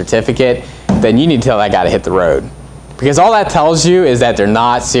marriage certificate, then you need to tell that guy to hit the road. Because all that tells you is that they're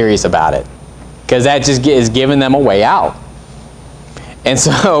not serious about it. Because that just is giving them a way out. And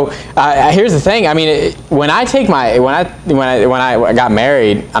so here's the thing. I mean, when I got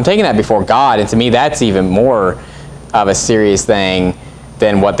married, I'm taking that before God, and to me that's even more of a serious thing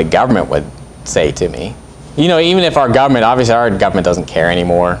than what the government would say to me. You know, even if our government, obviously our government doesn't care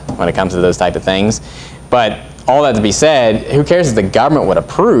anymore when it comes to those type of things. But all that to be said, who cares if the government would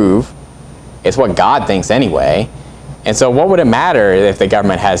approve? It's what God thinks anyway. And so what would it matter if the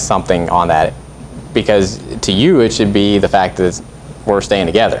government has something on that? Because to you it should be the fact that we're staying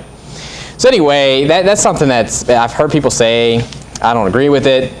together. So anyway, that's something that I've heard people say. I don't agree with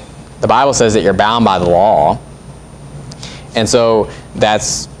it. The Bible says that you're bound by the law. And so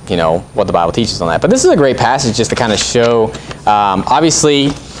that's you know, what the Bible teaches on that. But this is a great passage just to kind of show,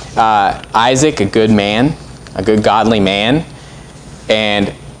 obviously, Isaac, a good man, a good godly man,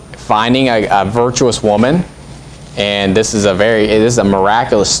 and finding a virtuous woman. And this is a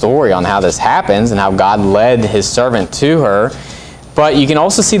miraculous story on how this happens and how God led his servant to her. But you can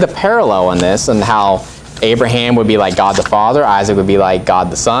also see the parallel in this and how Abraham would be like God the Father, Isaac would be like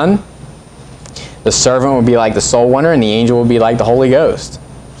God the Son, the servant would be like the soul winner, and the angel would be like the Holy Ghost.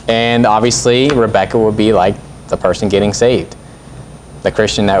 And obviously Rebecca would be like the person getting saved, the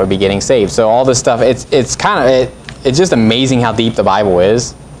Christian that would be getting saved. So all this stuff, it's just amazing how deep the Bible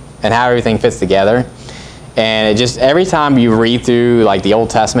is and how everything fits together. And it just, every time you read through like the Old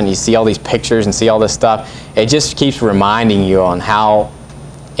Testament, you see all these pictures and see all this stuff, it just keeps reminding you on how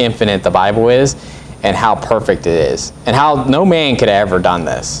infinite the Bible is and how perfect it is. And how no man could have ever done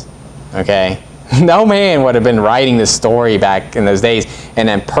this, okay? No man would have been writing this story back in those days and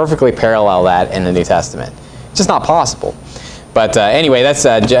then perfectly parallel that in the New Testament. It's just not possible. But anyway, that's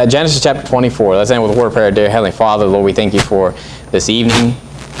Genesis chapter 24. Let's end with a word of prayer. Dear Heavenly Father, Lord, we thank you for this evening.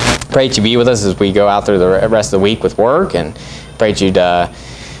 Pray that you be with us as we go out through the rest of the week with work, and pray that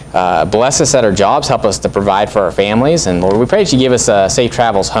you'd bless us at our jobs, help us to provide for our families, and Lord, we pray that you give us safe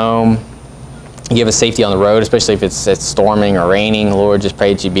travels home, give us safety on the road, especially if it's storming or raining. Lord, just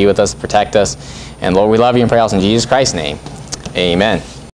pray that you be with us, protect us, and Lord, we love you and pray all in Jesus Christ's name. Amen.